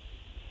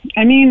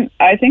 I mean,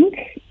 I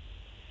think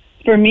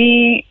for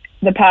me,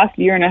 the past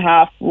year and a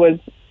half was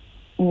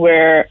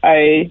where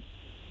I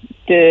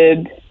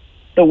did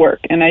the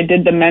work, and I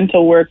did the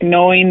mental work,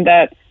 knowing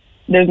that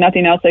there's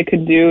nothing else I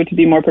could do to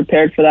be more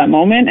prepared for that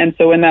moment. And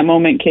so when that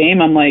moment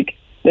came, I'm like,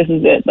 this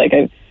is it. Like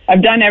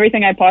I've done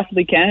everything I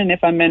possibly can. And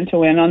if I'm meant to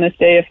win on this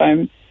day, if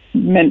I'm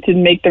meant to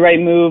make the right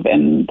move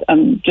and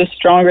I'm just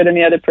stronger than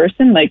the other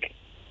person, like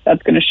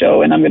that's going to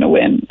show and I'm going to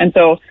win. And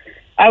so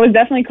I was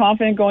definitely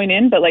confident going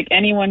in, but like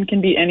anyone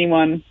can beat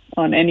anyone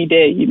on any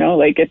day, you know,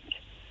 like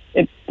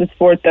it's the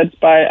sport that's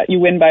you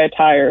win by a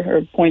tire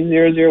or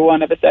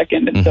 0.001 of a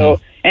second. And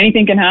so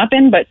anything can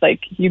happen, but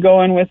like you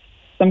go in with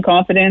some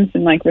confidence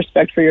and like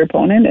respect for your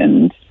opponent.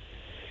 And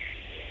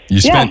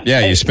you spent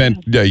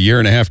a year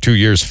and a half, 2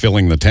 years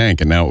filling the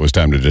tank, and now it was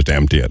time to just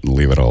empty it and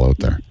leave it all out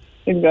there.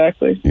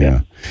 Exactly.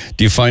 Yeah.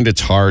 Do you find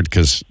it's hard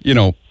because, you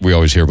know, we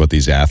always hear about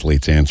these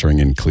athletes answering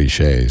in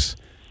cliches,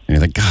 and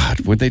you're like,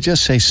 God, would they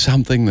just say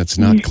something that's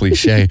not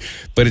cliche?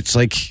 But it's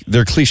like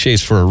they're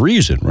cliches for a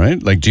reason,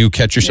 right? Like, do you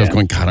catch yourself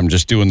going, God, I'm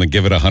just doing the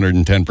give it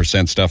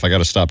 110% stuff, I got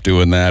to stop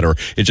doing that, or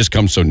it just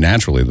comes so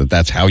naturally that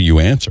that's how you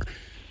answer?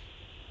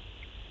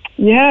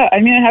 Yeah, I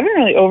mean, I haven't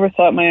really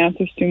overthought my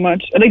answers too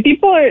much. Like,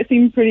 people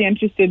seem pretty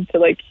interested to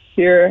like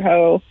hear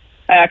how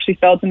I actually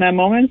felt in that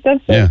moment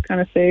and stuff. So I just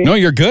kind of say, no,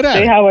 you're good at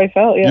it. Say how I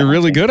felt. Yeah, you're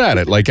really good at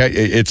it. Like,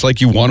 it's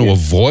like you want to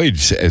avoid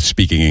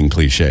speaking in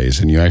cliches,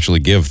 and you actually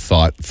give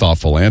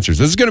thoughtful answers.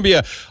 This is going to be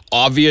a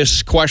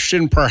obvious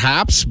question,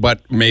 perhaps,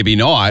 but maybe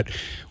not.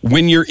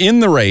 When you're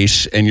in the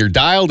race and you're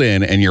dialed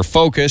in and you're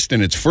focused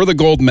and it's for the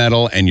gold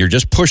medal and you're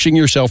just pushing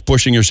yourself,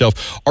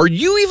 are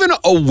you even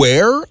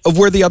aware of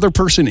where the other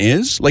person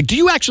is? Like, do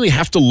you actually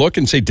have to look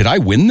and say, did I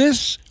win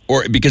this?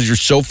 Or because you're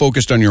so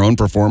focused on your own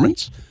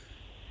performance?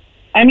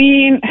 I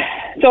mean,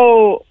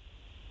 so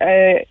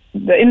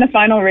in the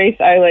final race,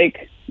 I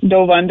like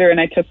dove under and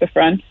I took the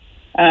front.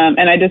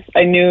 And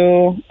I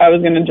knew I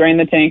was going to drain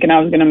the tank and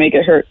I was going to make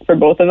it hurt for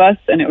both of us.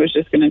 And it was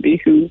just going to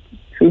be who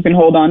can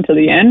hold on to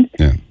the end.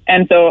 Yeah.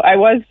 And so I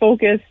was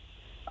focused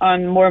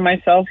on more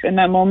myself in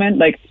that moment.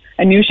 Like,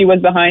 I knew she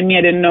was behind me.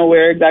 I didn't know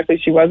where exactly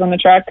she was on the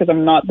track because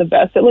I'm not the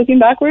best at looking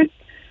backwards.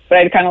 But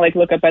I'd kind of like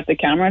look up at the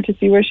camera to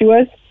see where she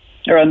was,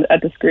 or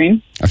at the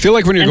screen. I feel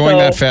like when you're going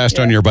that fast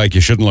on your bike,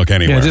 you shouldn't look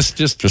anywhere. Yeah,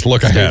 just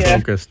look ahead. Yeah.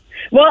 Focused.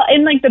 Well,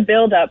 in like the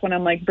build up when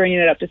I'm like bringing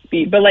it up to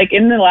speed, but like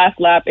in the last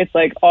lap, it's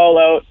like all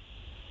out,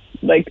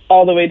 like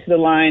all the way to the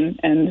line,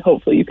 and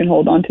hopefully you can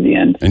hold on to the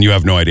end. And you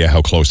have no idea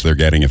how close they're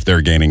getting. If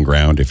they're gaining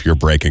ground, if you're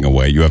breaking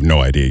away, you have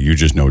no idea. You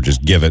just know,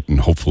 just give it and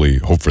hopefully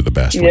hope for the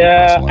best.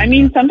 Yeah, I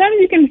mean, sometimes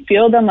you can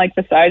feel them like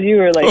beside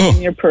you or like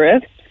in your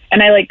periphery.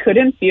 And I like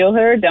couldn't feel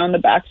her down the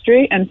back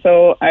straight, and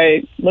so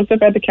I looked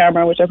up at the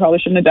camera, which I probably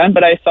shouldn't have done,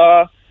 but I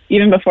saw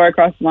even before I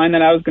crossed the line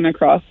that I was going to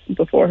cross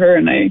before her,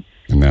 and I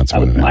was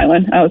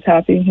smiling. I was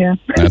happy. Yeah.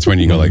 That's when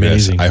you go like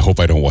this. I hope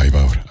I don't wipe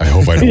out. I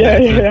hope I don't.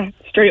 Yeah.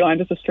 Straight line,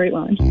 just a straight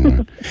line.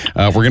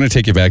 We're going to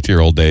take you back to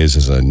your old days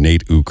as a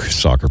Nate Ook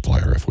soccer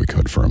player, if we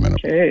could, for a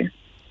minute. Okay.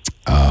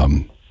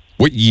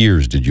 What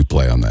years did you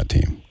play on that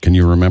team? Can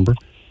you remember?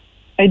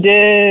 I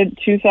did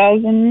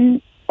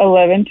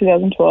 2011,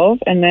 2012,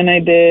 and then I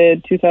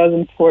did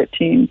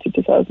 2014 to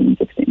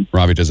 2016.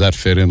 Robbie, does that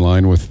fit in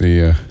line with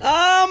the...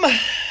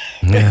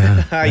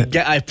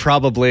 I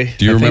probably.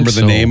 Do you remember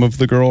the name of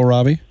the girl,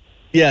 Robbie?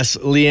 Yes,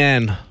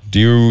 Leanne.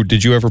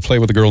 Did you ever play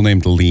with a girl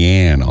named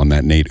Leanne on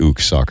that Nate Ook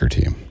soccer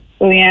team?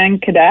 Leanne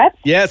Cadet?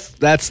 Yes,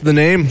 that's the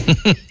name.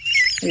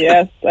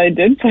 Yes, I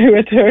did play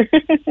with her.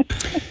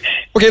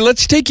 Okay,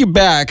 let's take you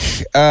back.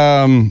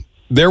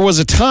 There was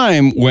a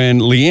time when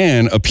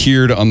Leanne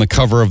appeared on the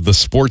cover of the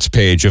sports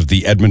page of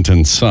the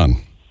Edmonton Sun.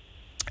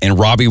 And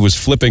Robbie was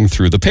flipping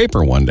through the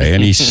paper one day,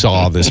 and he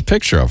saw this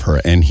picture of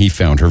her, and he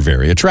found her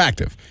very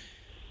attractive.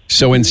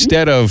 So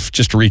instead of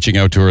just reaching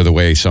out to her the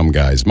way some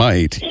guys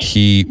might,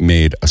 he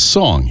made a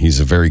song.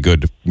 He's a very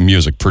good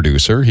music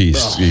producer.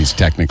 He's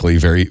technically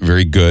very,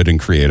 very good and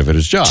creative at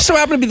his job. Just so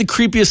happened to be the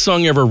creepiest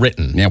song ever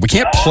written. Yeah, we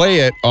can't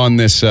play it on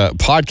this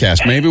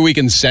podcast. Maybe we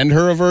can send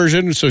her a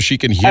version so she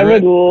can hear it. I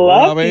would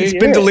love to. It's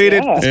been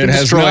deleted. Yeah. It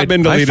has not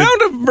been deleted. I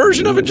found a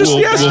version of it just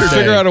yesterday. We'll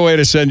figure out a way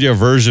to send you a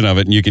version of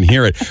it and you can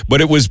hear it.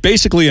 But it was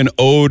basically an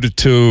ode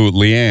to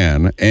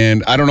Leanne.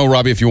 And I don't know,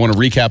 Robbie, if you want to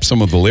recap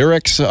some of the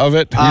lyrics of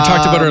it. You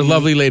talked about her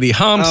lovely lady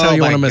humps, how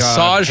you want to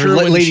massage her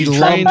when lady she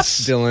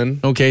lumps, trains.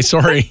 Dylan. Okay,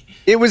 sorry.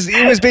 It was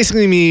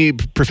basically me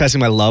professing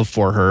my love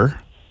for her.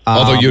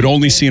 Although you'd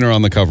only seen her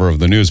on the cover of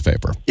the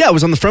newspaper. Yeah, it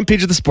was on the front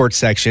page of the sports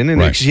section, and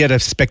Right. she had a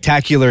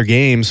spectacular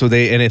game. And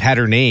it had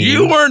her name.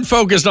 You weren't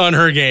focused on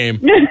her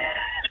game.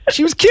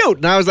 She was cute,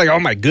 and I was like, "Oh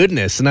my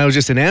goodness!" And I was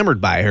just enamored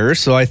by her.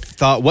 So I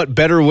thought, what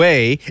better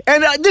way?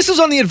 And this was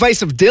on the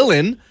advice of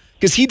Dylan,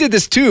 because he did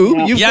this too.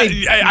 Yeah.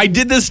 I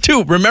did this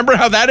too. Remember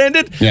how that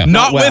ended? Yeah.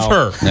 Not Not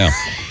well. with her. Yeah.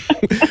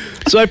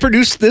 So I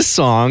produced this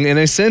song and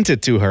I sent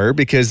it to her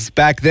because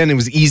back then it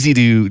was easy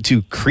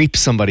to creep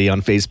somebody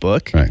on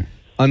Facebook, Right.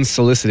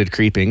 unsolicited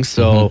creeping.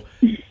 So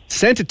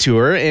sent it to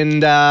her,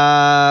 and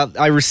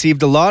I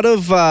received a lot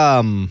of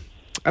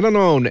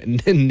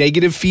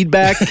negative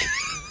feedback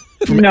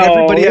from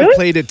everybody I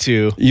played it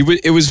to.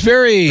 It was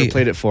very. I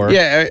played it for.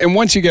 Yeah, and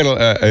once you get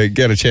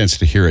a chance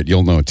to hear it,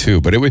 you'll know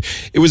too. But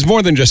it was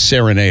more than just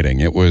serenading.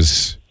 It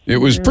was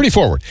pretty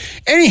forward.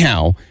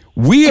 Anyhow,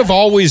 we have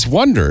always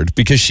wondered,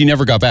 because she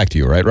never got back to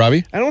you, right,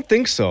 Robbie? I don't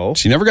think so.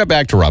 She never got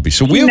back to Robbie.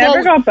 So You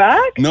never got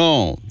back?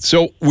 No.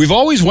 So we've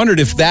always wondered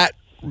if that,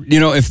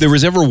 if there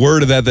was ever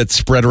word of that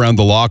spread around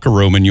the locker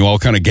room and you all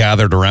kind of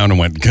gathered around and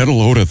went, get a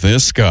load of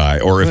this guy.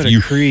 Or What if a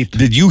you creep.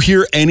 did you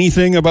hear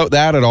anything about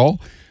that at all?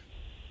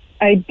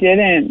 I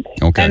didn't.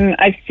 Okay. And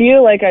I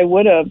feel like I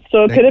would have.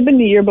 So it could have been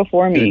the year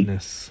before me.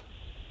 Goodness.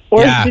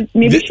 Or Yeah.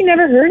 maybe she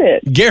never heard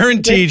it.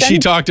 Guaranteed she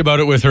talked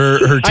about it with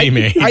her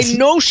teammates. I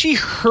know she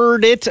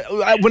heard it.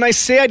 When I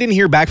say I didn't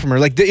hear back from her,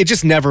 like it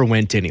just never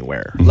went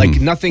anywhere.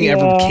 Like nothing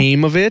ever Yeah.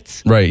 came of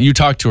it. Right. You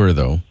talked to her,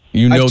 though.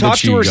 You know I've that talked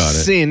she to her got it.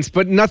 since,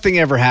 but nothing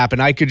ever happened.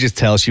 I could just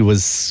tell she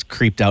was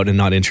creeped out and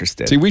not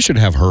interested. See, we should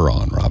have her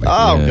on, Robbie.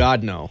 Oh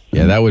God, no.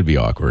 Yeah, that would be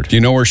awkward. Do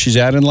you know where she's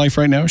at in life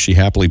right now? Is she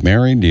happily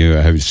married? Do you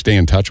have you stay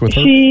in touch with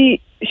her? She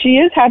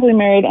is happily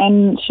married,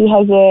 and she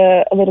has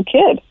a little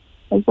kid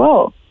as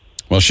well.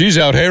 Well, she's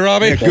out. Hey,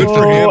 Robbie. Yeah, good for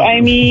So, him.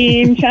 I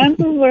mean,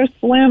 chances are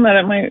slim that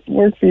it might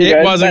work for you It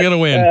guys. wasn't gonna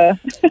win.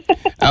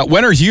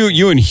 When are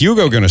you and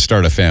Hugo going to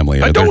start a family?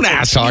 Don't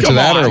ask. Talk to Come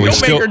that, on, or are we don't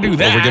still? make her do Are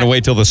that. we going to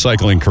wait till the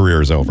cycling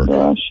career is over?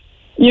 Gosh.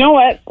 You know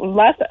what?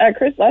 Last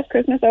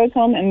Christmas I was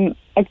home, and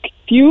a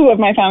few of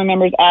my family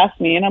members asked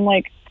me, and I'm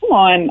like, come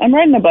on, I'm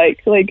riding a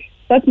bike. Like,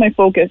 that's my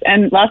focus.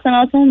 And last time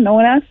I was home, no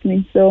one asked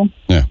me. So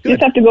Yeah. you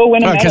just have to go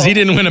win a medal. Because he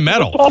didn't win a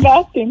medal. Stop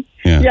asking.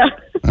 Yeah.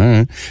 All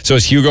right. So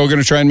is Hugo going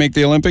to try and make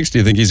the Olympics? Do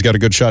you think he's got a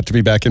good shot to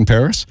be back in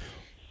Paris?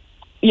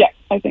 Yeah,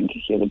 I think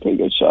he has a pretty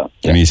good shot.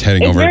 And he's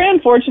heading It's over. very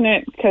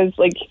unfortunate because,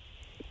 like,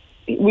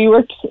 we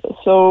worked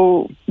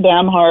so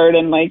damn hard,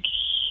 and, like,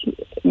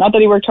 not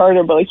that he worked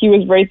harder, but, like, he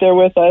was right there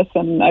with us,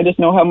 and I just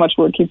know how much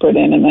work he put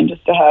in, and then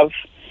just to have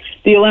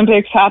the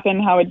Olympics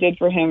happen how it did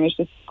for him is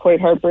just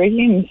quite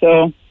heartbreaking.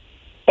 So,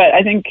 but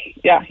I think,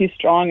 yeah, he's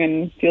strong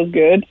and feels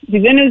good.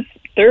 He's in his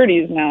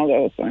 30s now,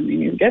 though, so, I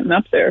mean, he's getting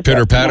up there.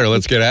 Pitter But, patter.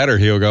 Let's get at her,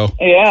 Hugo.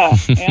 Yeah.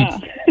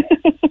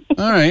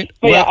 All right.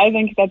 But, yeah, Well, I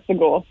think that's the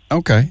goal.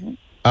 okay.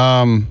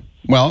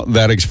 Well,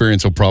 that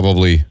experience will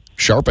probably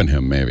sharpen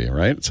him, maybe,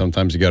 right?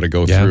 Sometimes you got to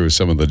go through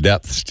some of the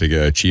depths to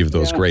achieve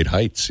those great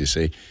heights, you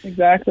see.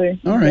 Exactly.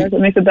 All right. It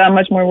makes it that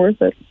much more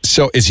worth it.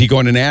 So is he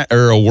going to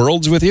a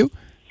Worlds with you?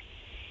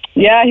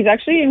 Yeah, he's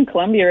actually in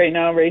Colombia right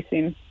now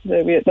racing.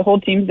 The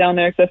whole team's down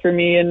there except for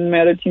me and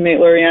my other teammate,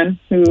 Lorianne,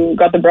 who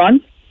got the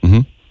bronze.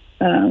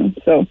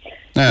 So,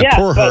 yeah.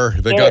 Poor but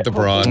her. They got the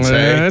bronze,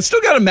 eh? It's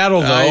still got a medal,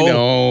 though. I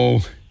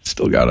know.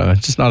 Still got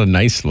just not a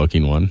nice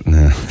looking one.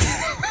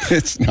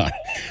 It's not.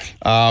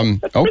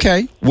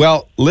 Okay.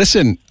 Well,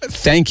 listen,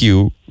 thank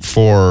you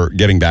for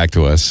getting back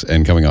to us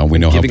and coming on. We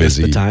know how Giving us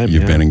busy the time,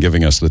 you've yeah. been and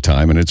giving us the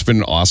time. And it's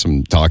been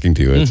awesome talking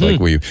to you. It's like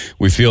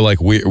we feel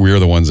like we're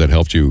the ones that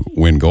helped you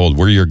win gold.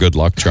 We're your good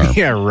luck charm.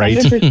 Yeah, right.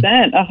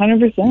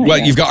 100%. Well,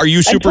 yeah. are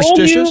you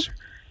superstitious?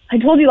 I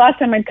told you last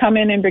time I'd come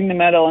in and bring the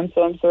medal, and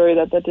so I'm sorry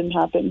that didn't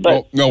happen.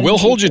 But No, we'll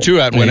hold you to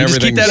it when You just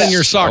everything's keep that in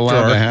your sock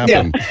allowed drawer. to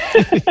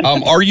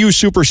happen. Are you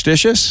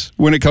superstitious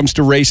when it comes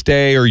to race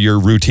day or your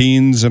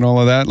routines and all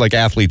of that? Like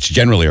athletes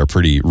generally are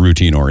pretty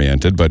routine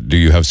oriented, but do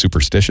you have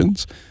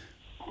superstitions?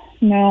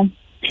 no.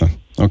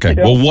 Okay. I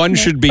don't. Well, one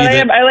should be But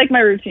that I like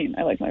my routine.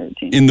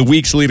 in the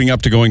weeks leading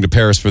up to going to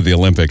Paris for the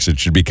Olympics, it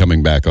should be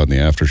coming back on the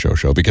after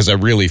show because I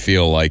really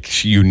feel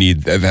like you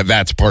need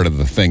that's part of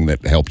the thing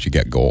that helped you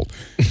get gold.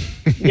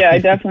 Yeah, I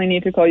definitely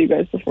need to call you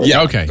guys before.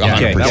 Yeah, Okay, yeah,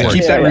 100%. that works.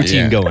 Keep that routine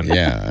Yeah, going.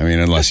 Yeah, I mean,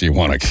 unless you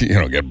want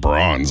to, get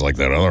bronze like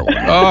that other one.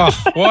 Oh,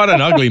 what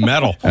an ugly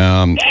medal.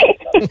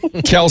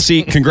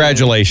 Kelsey,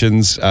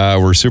 congratulations.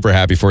 We're super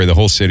happy for you. The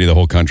whole city, the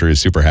whole country is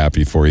super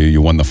happy for you.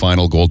 You won the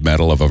final gold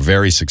medal of a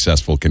very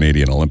successful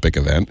Canadian Olympic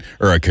event,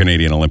 or a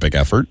Canadian Olympic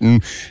effort.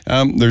 And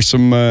there's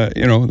some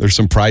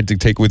pride to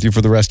take with you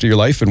for the rest of your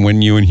life. And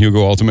when you and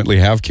Hugo ultimately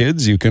have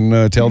kids, you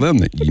can tell them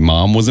that your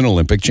mom was an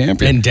Olympic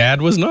champion. And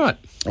dad was not.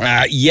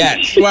 Yet.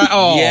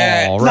 Oh,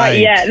 yeah.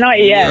 right. Not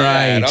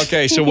yet. Right.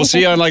 Okay, so we'll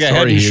see you on like a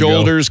Head and Hugo.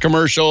 Shoulders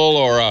commercial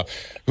or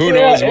who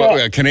knows what,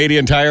 a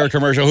Canadian Tire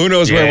commercial. Who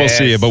knows where we'll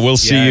see you, but we'll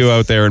see you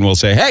out there and we'll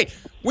say, hey,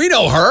 we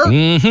know her.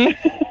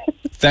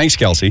 Mm-hmm. Thanks,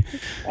 Kelsey.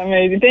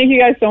 Amazing. Thank you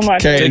guys so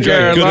much. Okay, Take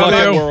care. good luck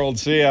Love in you. the world.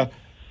 See ya.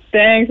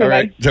 Thanks. All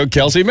right. So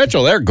Kelsey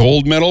Mitchell there,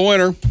 gold medal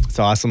winner It's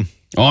awesome.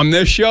 on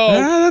this show.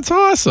 That's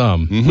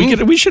awesome.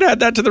 We should add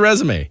that to the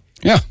resume.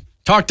 Yeah.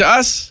 Talk to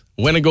us,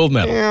 win a gold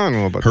medal. Yeah, I don't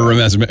know about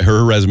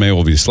Her resume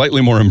will be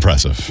slightly more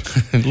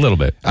impressive. A little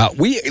bit.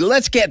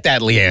 Let's get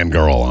that Leanne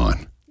girl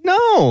on.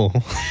 No.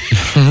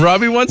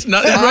 Robbie wants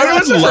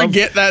to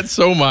forget that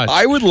so much.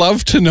 I would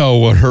love to know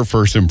what her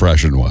first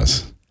impression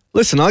was.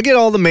 Listen, I'll get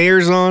all the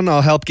mayors on.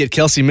 I'll help get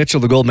Kelsey Mitchell,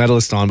 the gold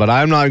medalist, on, but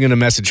I'm not going to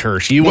message her.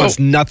 She wants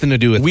nothing to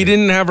do with We it.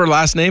 didn't have her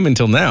last name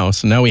until now,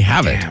 so now we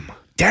have it.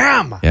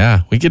 Damn.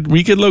 Yeah, we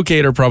could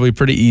locate her probably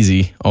pretty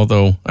easy,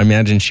 although I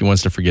imagine she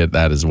wants to forget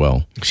that as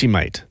well. She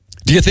might.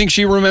 Do you think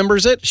she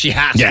remembers it? She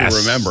has to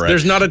remember it.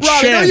 There's not a Robbie,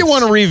 chance. don't you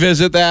want to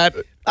revisit that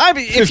I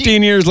mean,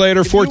 15 years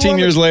later, 14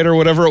 wanna- years later,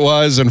 whatever it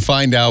was, and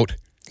find out?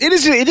 It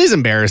is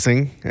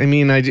embarrassing. I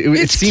mean,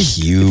 it seemed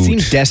cute. It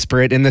seemed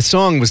desperate, and the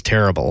song was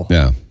terrible.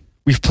 Yeah.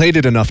 We've played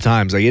it enough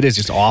times. Like, it is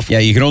just awful. Yeah,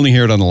 you can only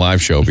hear it on the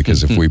live show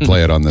because if we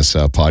play it on this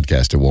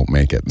podcast, it won't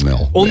make it. And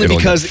Only it'll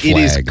because get flagged,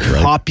 it is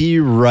right?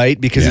 copyright,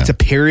 because it's a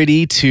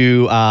parody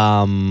to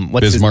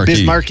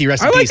Bismarcky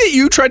recipes. I like that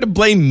you tried to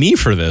blame me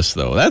for this,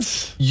 though.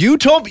 That's You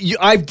told me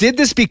I did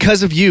this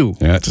because of you.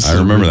 Yeah, I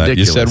remember that.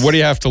 You said, "What do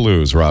you have to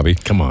lose, Robbie?"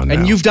 come on, now.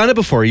 And you've done it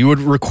before. You would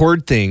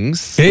record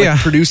things,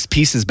 produce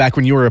pieces back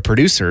when you were a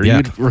producer. Yeah.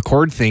 You'd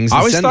record things. I and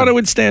always send thought them. it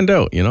would stand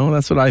out. You know,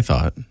 that's what I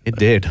thought. It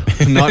did,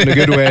 not in a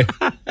good way.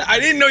 I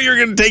didn't know you were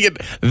going to take it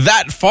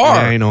that far.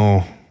 I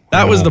know.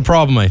 That was the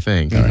problem, I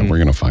think. All right, we're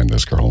going to find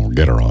this girl and we'll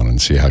get her on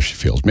and see how she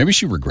feels. Maybe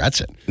she regrets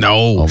it. No,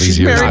 All these she's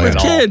years, married with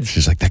not at all. kids.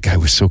 She's like, that guy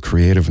was so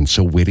creative and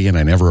so witty, and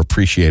I never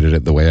appreciated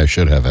it the way I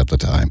should have at the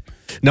time.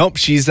 Nope.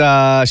 She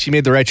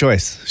made the right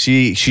choice.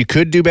 She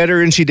could do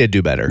better, and she did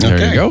do better.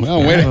 There you go.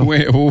 Well,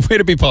 way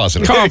to be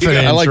positive.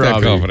 Confidence, I like that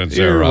Robbie. confidence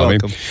there, You're Robbie.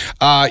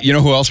 welcome. You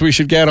know who else we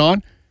should get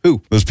on?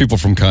 Who? Those people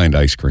from Kind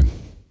Ice Cream.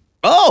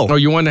 Oh,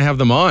 you wanted to have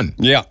them on.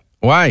 Yeah.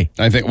 Why?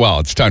 I think,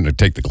 it's time to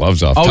take the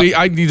gloves off. Oh,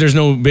 there's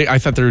no big, I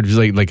thought there was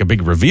like a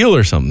big reveal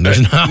or something.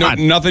 There's not.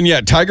 Nothing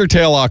yet. Tiger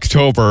Tail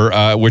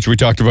October, which we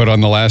talked about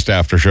on the last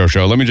after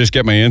show. Let me just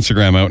get my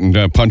Instagram out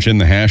and punch in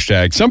the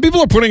hashtag. Some people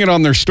are putting it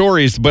on their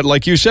stories, but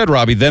like you said,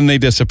 Robbie, then they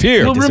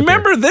disappear. Well,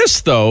 remember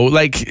this, though.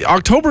 Like,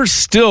 October's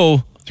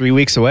still 3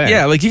 weeks away.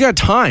 Yeah, like you got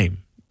time.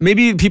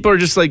 Maybe people are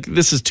just like,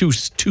 this is too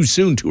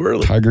soon, too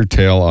early. Tiger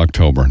Tail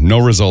October. No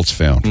results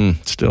found.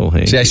 Still,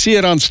 hey. See, I see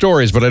it on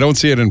stories, but I don't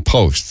see it in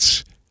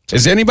posts.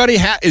 Is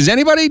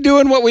anybody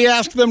doing what we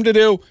asked them to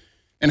do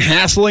and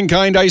hassling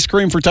Kind Ice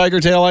Cream for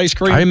Tiger Tail Ice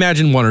Cream? I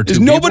imagine one or two. Is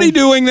nobody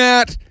people. doing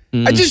that?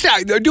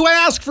 Do I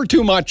ask for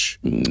too much?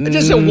 I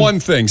just said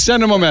one thing.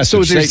 Send them a message. So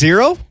is there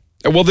zero?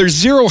 Well, there's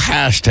zero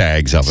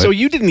hashtags of it. So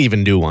you didn't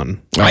even do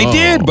one. I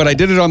did, but I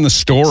did it on the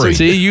story.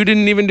 See, you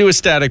didn't even do a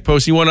static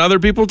post. You want other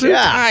people to?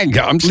 Yeah.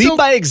 I'm still, Lead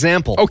by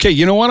example. Okay,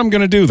 you know what? I'm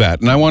going to do that,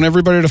 and I want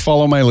everybody to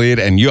follow my lead.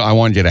 And I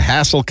want you to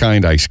hassle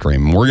Kind Ice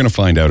Cream. And we're going to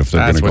find out if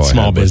they're going That's to go what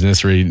small ahead with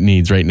business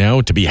needs right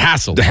now, to be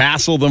hassled. it.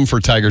 Hassle them for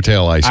Tiger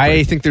Tail Ice Cream.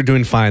 I think they're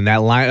doing fine.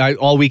 That line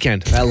all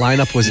weekend. That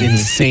lineup was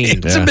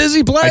insane. It's a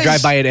busy place. I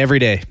drive by it every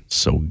day.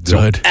 So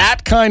good.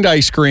 At Kind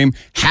Ice Cream,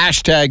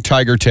 hashtag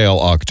Tiger Tail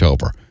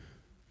October.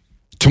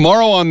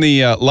 Tomorrow on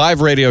the live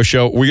radio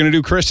show, we're going to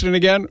do Kristen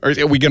again? Or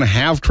are we going to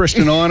have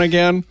Kristen on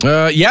again?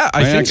 Yeah,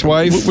 I think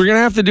ex-wife? we're going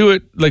to have to do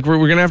it. Like, we're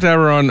going to have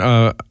her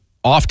on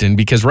often,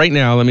 because right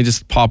now, let me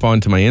just pop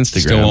onto my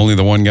Instagram. Still only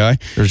the one guy?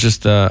 There's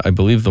just, I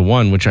believe, the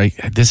one, which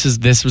this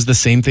was the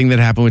same thing that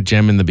happened with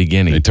Jem in the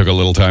beginning. It took a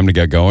little time to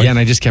get going? Yeah, and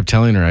I just kept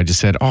telling her, I just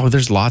said,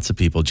 there's lots of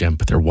people, Jem,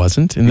 but there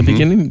wasn't in the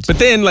beginning. But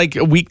then, like,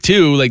 a week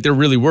 2, like, there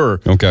really were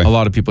a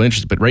lot of people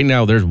interested. But right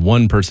now, there's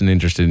one person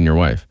interested in your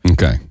wife.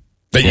 Okay.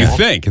 That you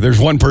think. There's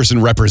one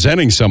person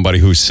representing somebody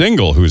who's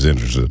single who's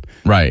interested.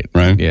 Right.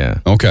 Yeah.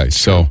 Okay,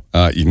 so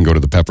you can go to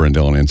the Pepper and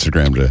Dylan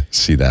Instagram to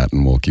see that,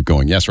 and we'll keep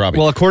going. Yes, Robbie?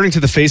 Well, according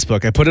to the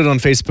Facebook, I put it on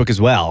Facebook as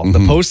well.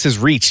 The post has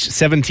reached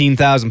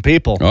 17,000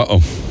 people.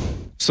 Uh-oh.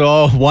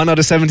 So 1 out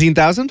of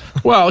 17,000?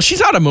 Well, she's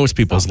out of most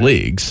people's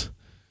leagues.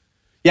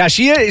 Yeah,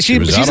 she's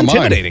was out of mine.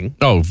 intimidating.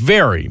 Oh,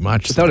 very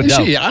much. Without a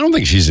doubt. I don't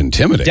think she's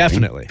intimidating.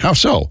 Definitely. How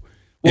so?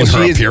 Well, In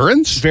her she is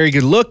appearance? very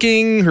good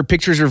looking. Her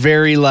pictures are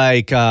very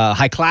high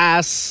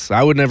class.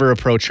 I would never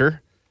approach her.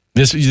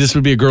 This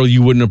would be a girl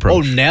you wouldn't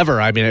approach. Oh,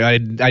 never. I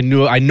mean, I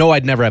know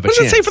I'd never have a What does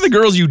chance. it say for the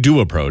girls you do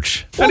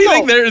approach? How Well, do you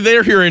no. think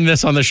they're hearing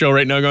this on the show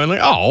right now going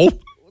like,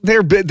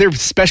 They're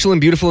special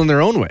and beautiful in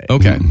their own way.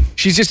 Okay.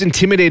 She's just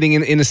intimidating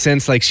in a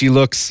sense, like she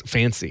looks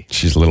fancy.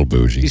 She's a little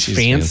bougie. She's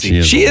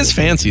fancy. She is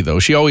fancy, though.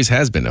 She always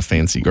has been a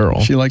fancy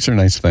girl. She likes her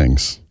nice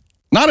things.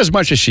 Not as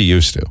much as she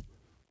used to.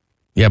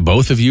 Yeah,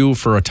 both of you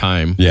for a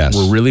time Yes.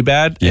 were really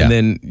bad. Yeah. And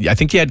then I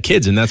think you had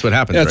kids, and that's what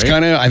happens, That's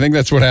right? I think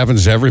that's what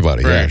happens to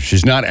everybody. Yeah. Right.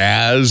 She's not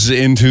as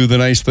into the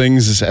nice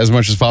things as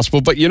much as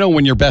possible. But,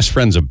 when your best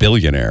friend's a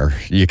billionaire,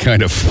 you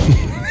kind of...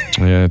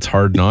 Yeah, it's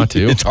hard not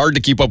to. It's hard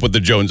to keep up with the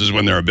Joneses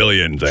when they're a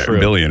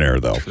billionaire,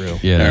 though. True.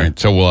 Yeah. All right,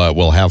 so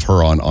we'll have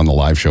her on the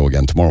live show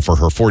again tomorrow for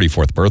her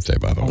 44th birthday,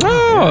 by the way.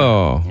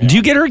 Oh. Do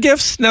you get her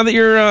gifts now that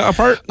you're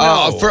apart?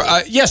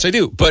 Yes, I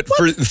do. But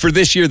for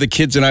this year, the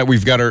kids and I,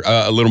 we've got her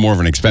a little more of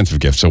an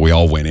expensive gift, so we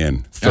all went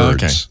in.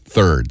 Thirds.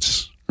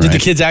 Did right? the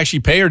kids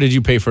actually pay, or did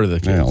you pay for the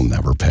kids? They'll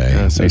never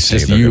pay. So They it's say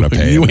just they're you. going to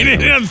pay. You went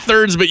in on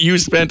thirds, but you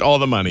spent all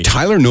the money.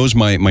 Tyler knows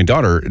my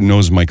daughter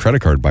knows my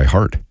credit card by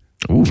heart.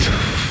 Ooh.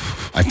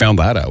 I found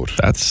that out.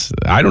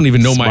 I don't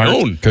even know my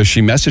own. Because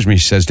she messaged me.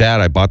 She says,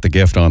 Dad, I bought the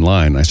gift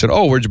online. I said,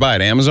 oh, where'd you buy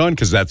it? Amazon?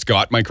 Because that's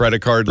got my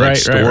credit card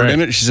stored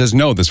in it. She says,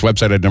 no, this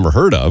website I'd never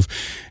heard of.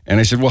 And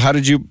I said, well, how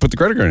did you put the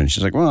credit card in?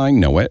 She's like, well, I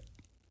know it.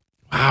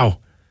 Wow.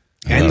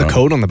 And the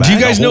code on the back. Do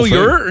you guys know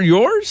thing.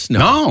 yours?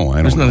 No, I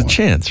don't There's not know a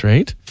chance,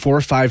 right?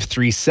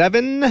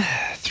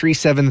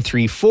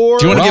 4537-3734.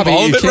 Do you want to give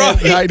all of it,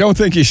 Robbie? I don't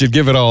think you should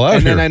give it all out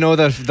And here. then I know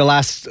the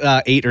last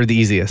 8 are the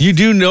easiest. You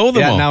do know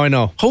them all? now I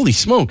know. Holy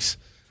smokes.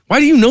 Why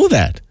do you know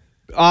that?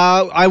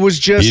 I was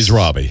just... He's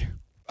Robbie.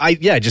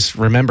 I just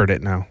remembered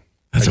it now.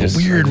 That's a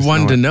weird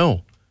one to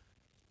know.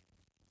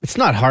 It's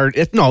not hard.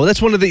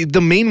 That's one of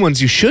the main ones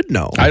you should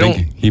know. I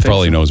think he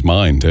probably knows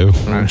mine, too.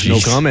 No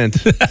comment.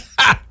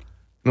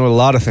 Know a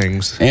lot of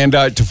things. And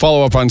to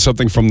follow up on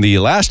something from the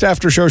last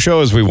after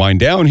show as we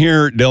wind down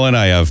here, Dylan,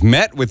 I have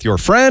met with your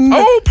friend.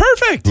 Oh,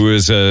 perfect. Who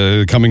is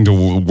coming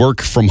to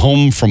work from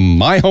home from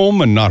my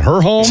home and not her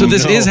home. So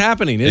this is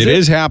happening, is it? It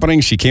is happening.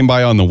 She came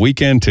by on the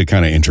weekend to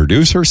kind of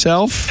introduce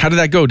herself. How did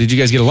that go? Did you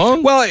guys get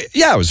along? Well,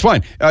 yeah, it was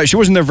fine. She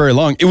wasn't there very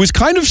long. It was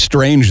kind of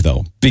strange,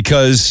 though,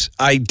 because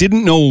I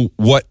didn't know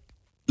what,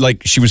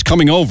 like, she was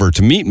coming over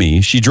to meet me.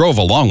 She drove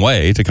a long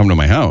way to come to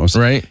my house.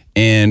 Right.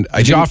 And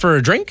did you offer her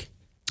a drink?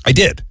 I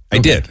did.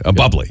 A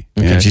bubbly.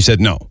 Okay. And she said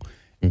no.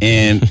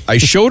 And I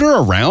showed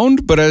her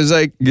around, but I was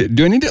like,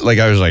 do I need to? Like,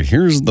 I was like,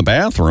 here's the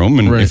bathroom.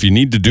 And if you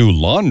need to do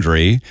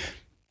laundry,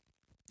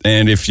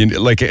 and if you,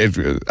 like,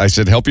 I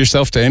said, help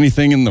yourself to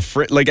anything in the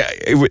fridge. Like,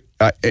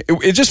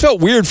 it just felt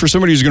weird for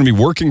somebody who's going to be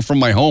working from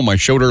my home. I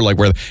showed her, like,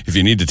 where if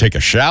you need to take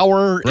a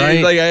shower.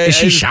 Right. Like, is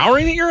she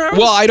showering at your house?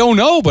 Well, I don't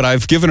know, but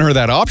I've given her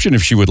that option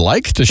if she would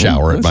like to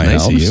shower at my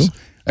nice house. Of you.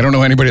 I don't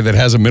know anybody that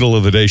has a middle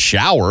of the day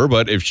shower,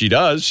 but if she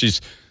does,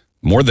 she's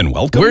more than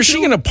welcome. Where's she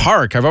going to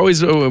park? I've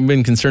always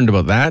been concerned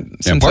about that.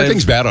 Yeah,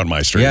 parking's bad on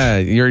my street. Yeah,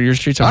 your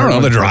street's. I don't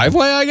know, the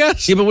driveway, I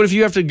guess. Yeah, but what if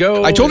you have to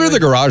go? I told her the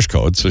garage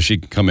code, so she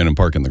can come in and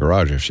park in the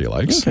garage if she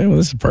likes. Okay, well,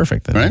 this is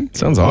perfect then. Right?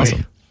 Sounds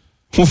awesome.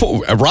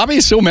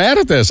 Robbie's so mad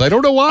at this. I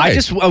don't know why.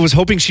 I was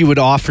hoping she would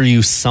offer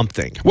you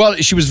something. Well,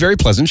 she was very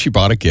pleasant. She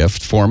bought a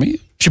gift for me.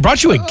 She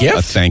brought you a gift?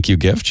 A thank you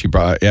gift. She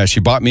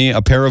bought me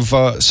a pair of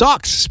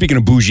socks. Speaking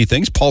of bougie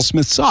things, Paul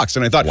Smith socks.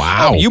 And I thought,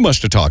 wow, you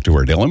must have talked to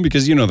her, Dylan,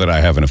 because you know that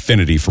I have an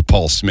affinity for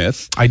Paul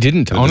Smith. I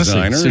didn't,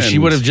 honestly. So she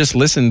would have just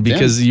listened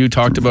because you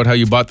talked about how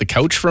you bought the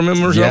couch from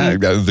him or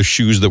something? Yeah, the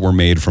shoes that were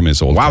made from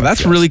his old couch.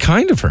 That's really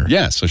kind of her.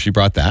 Yeah, so she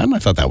brought that, and I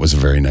thought that was a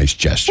very nice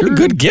gesture. What a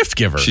good gift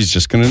giver. She's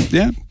just going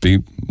to, be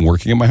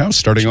working at my house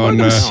starting on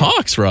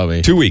socks,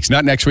 Robbie. 2 weeks.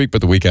 Not next week,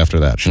 but the week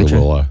after that. She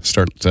will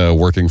start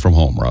working from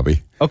home,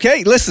 Robbie.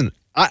 Okay, listen.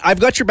 I've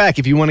got your back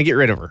if you want to get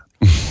rid of her.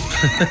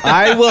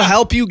 I will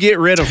help you get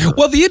rid of her.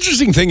 Well, the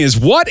interesting thing is,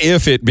 what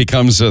if it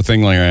becomes a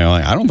thing like,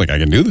 I don't think I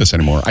can do this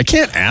anymore. I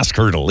can't ask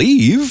her to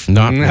leave.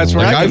 That's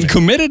right. I've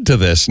committed to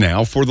this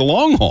now for the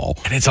long haul.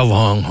 And it's a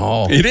long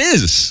haul. It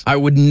is. I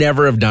would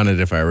never have done it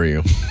if I were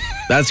you.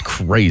 That's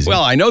crazy.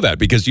 Well, I know that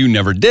because you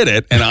never did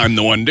it, and I'm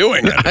the one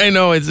doing it. I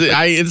know.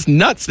 It's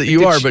nuts that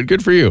you are, but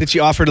good for you. Did she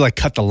offer to,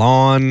 cut the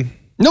lawn?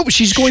 No, but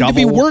she's going to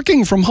be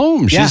working from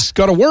home. She's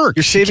got to work.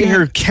 You're saving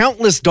her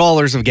countless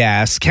dollars of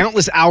gas,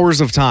 countless hours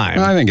of time.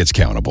 I think it's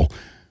countable.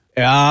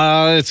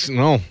 That's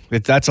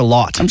a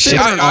lot.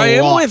 I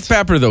am with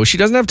Pepper, though. She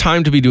doesn't have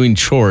time to be doing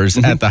chores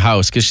at the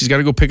house because she's got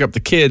to go pick up the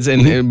kids,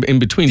 and in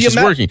between she's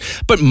working.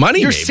 But money,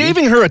 you're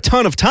saving her a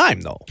ton of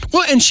time, though.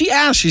 Well, and she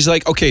asked, she's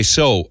like, okay,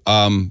 so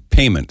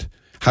payment.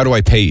 How do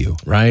I pay you?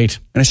 Right.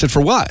 And I said, for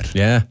what?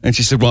 Yeah. And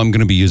she said, well, I'm going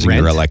to be using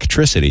your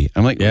electricity.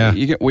 I'm like, yeah.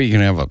 You can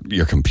have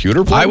your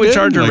computer plugged I would in?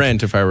 charge her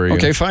rent if I were you.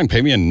 Okay, fine.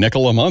 Pay me a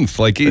nickel a month.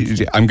 Like,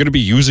 I'm going to be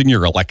using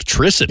your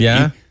electricity.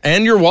 Yeah.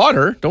 And your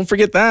water. Don't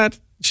forget that.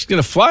 She's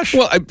going to flush.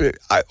 Well,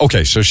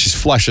 okay, so she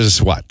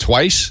flushes what?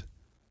 Twice?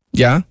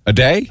 Yeah. A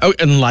day? Oh,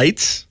 and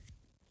lights.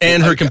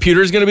 And her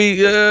computer is going to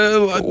be.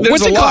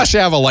 What's it cost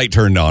to have a light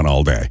turned on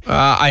all day?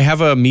 I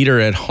have a meter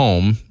at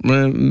home,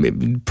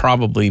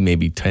 probably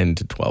maybe 10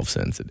 to 12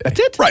 cents a day. That's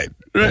it, right?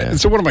 Yeah.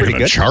 So what am I going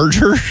to charge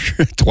her?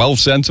 12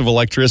 cents of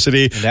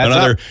electricity,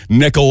 another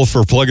nickel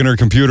for plugging her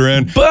computer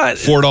in, but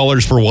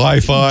 $4 for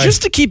Wi-Fi.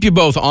 Just to keep you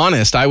both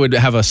honest, I would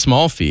have a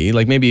small fee,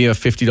 like maybe a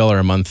 $50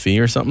 a month fee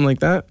or something like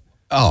that.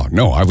 Oh,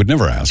 no, I would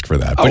never ask for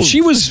that. But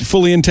she was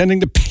fully intending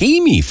to pay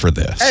me for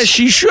this. As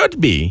she should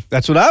be.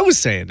 That's what I was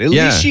saying. At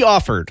least she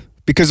offered.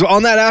 Because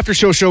on that after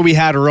show we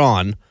had her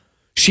on,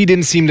 she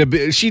didn't seem to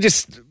be, she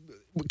just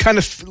kind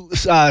of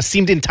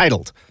seemed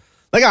entitled.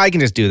 Like, I can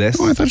just do this.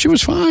 Oh, I thought she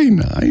was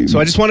fine. So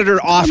I just wanted her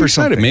to offer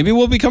something. Maybe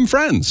we'll become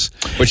friends.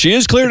 But she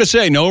is clear to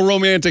say no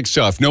romantic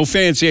stuff, no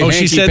fancy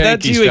hanky-panky she said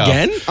that to you stuff.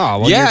 again?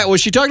 Oh, well, yeah.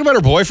 Was she talking about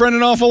her boyfriend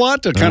an awful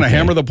lot to kind of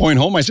hammer the point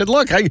home? I said,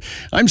 look,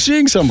 I'm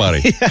seeing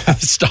somebody.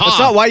 Stop. That's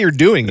not why you're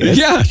doing it.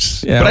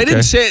 Yes. Yeah, but I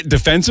didn't say it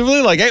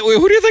defensively. Like, hey,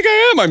 who do you think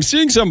I am? I'm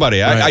seeing somebody.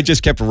 Right. I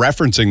just kept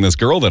referencing this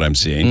girl that I'm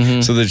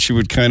seeing so that she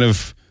would kind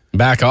of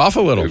back off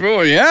a little.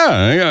 Oh,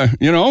 yeah.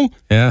 You know?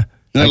 Yeah.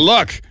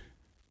 Look.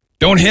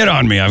 Don't hit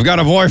on me. I've got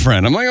a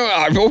boyfriend. I'm like,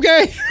 oh,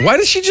 okay. Why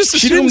did she just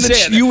assume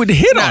that you would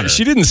hit on her?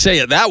 She didn't say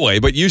it that way,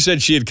 but you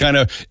said she had kind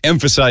of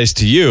emphasized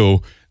to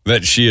you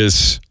that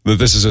that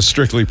this is a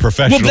strictly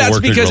professional working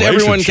relationship. Well, that's because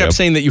everyone kept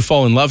saying that you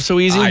fall in love so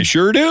easy. I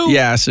sure do.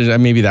 Yeah, so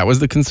maybe that was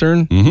the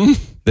concern,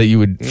 that you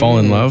would fall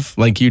in love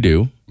like you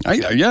do.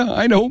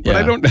 I know, but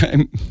I don't.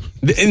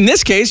 In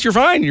this case, you're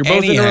fine. You're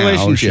both in a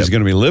relationship. She's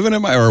going to be living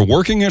or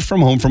working it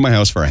from home from my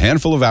house for a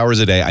handful of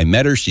hours a day. I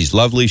met her. She's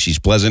lovely. She's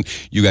pleasant.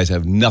 You guys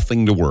have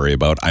nothing to worry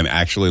about. I'm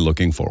actually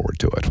looking forward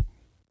to it.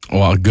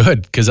 Well,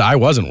 good, because I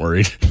wasn't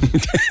worried.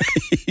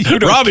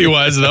 Robbie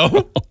was,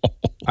 though.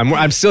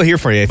 I'm still here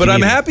for you. But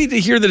I'm happy to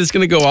hear that it's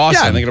going to go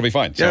awesome. Yeah, I think it'll be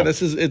fine. Yeah,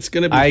 it's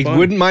going to be fun. I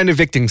wouldn't mind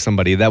evicting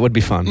somebody. That would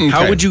be fun. Okay.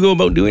 How would you go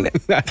about doing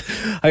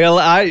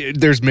it?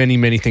 There's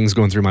many things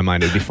going through my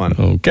mind. It'd be fun.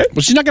 Okay.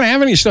 Well, she's not going to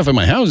have any stuff in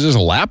my house. Just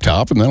a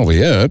laptop, and that'll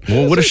be it.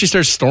 Well, what if she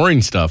starts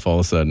storing stuff all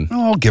of a sudden?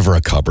 Oh, I'll give her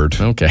a cupboard.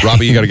 Okay.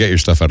 Robbie, you got to get your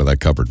stuff out of that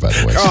cupboard, by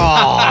the way.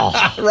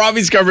 Oh,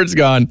 Robbie's cupboard's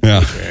gone. Yeah.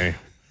 Okay.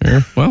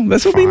 Well,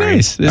 this will be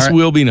nice. This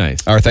will be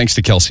nice. Our thanks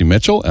to Kelsey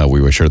Mitchell. We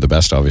wish her the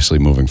best, obviously,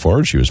 moving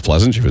forward. She was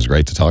pleasant. She was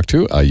great to talk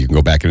to. You can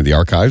go back into the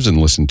archives and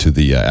listen to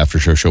the after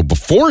show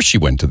before she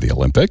went to the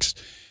Olympics.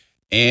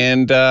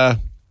 And,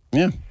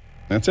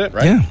 that's it,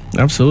 right? Yeah,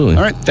 absolutely.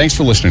 All right. Thanks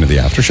for listening to the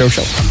after show.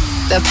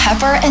 The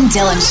Pepper and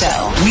Dylan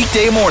Show.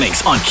 Weekday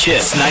mornings on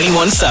Kiss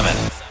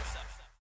 91.7.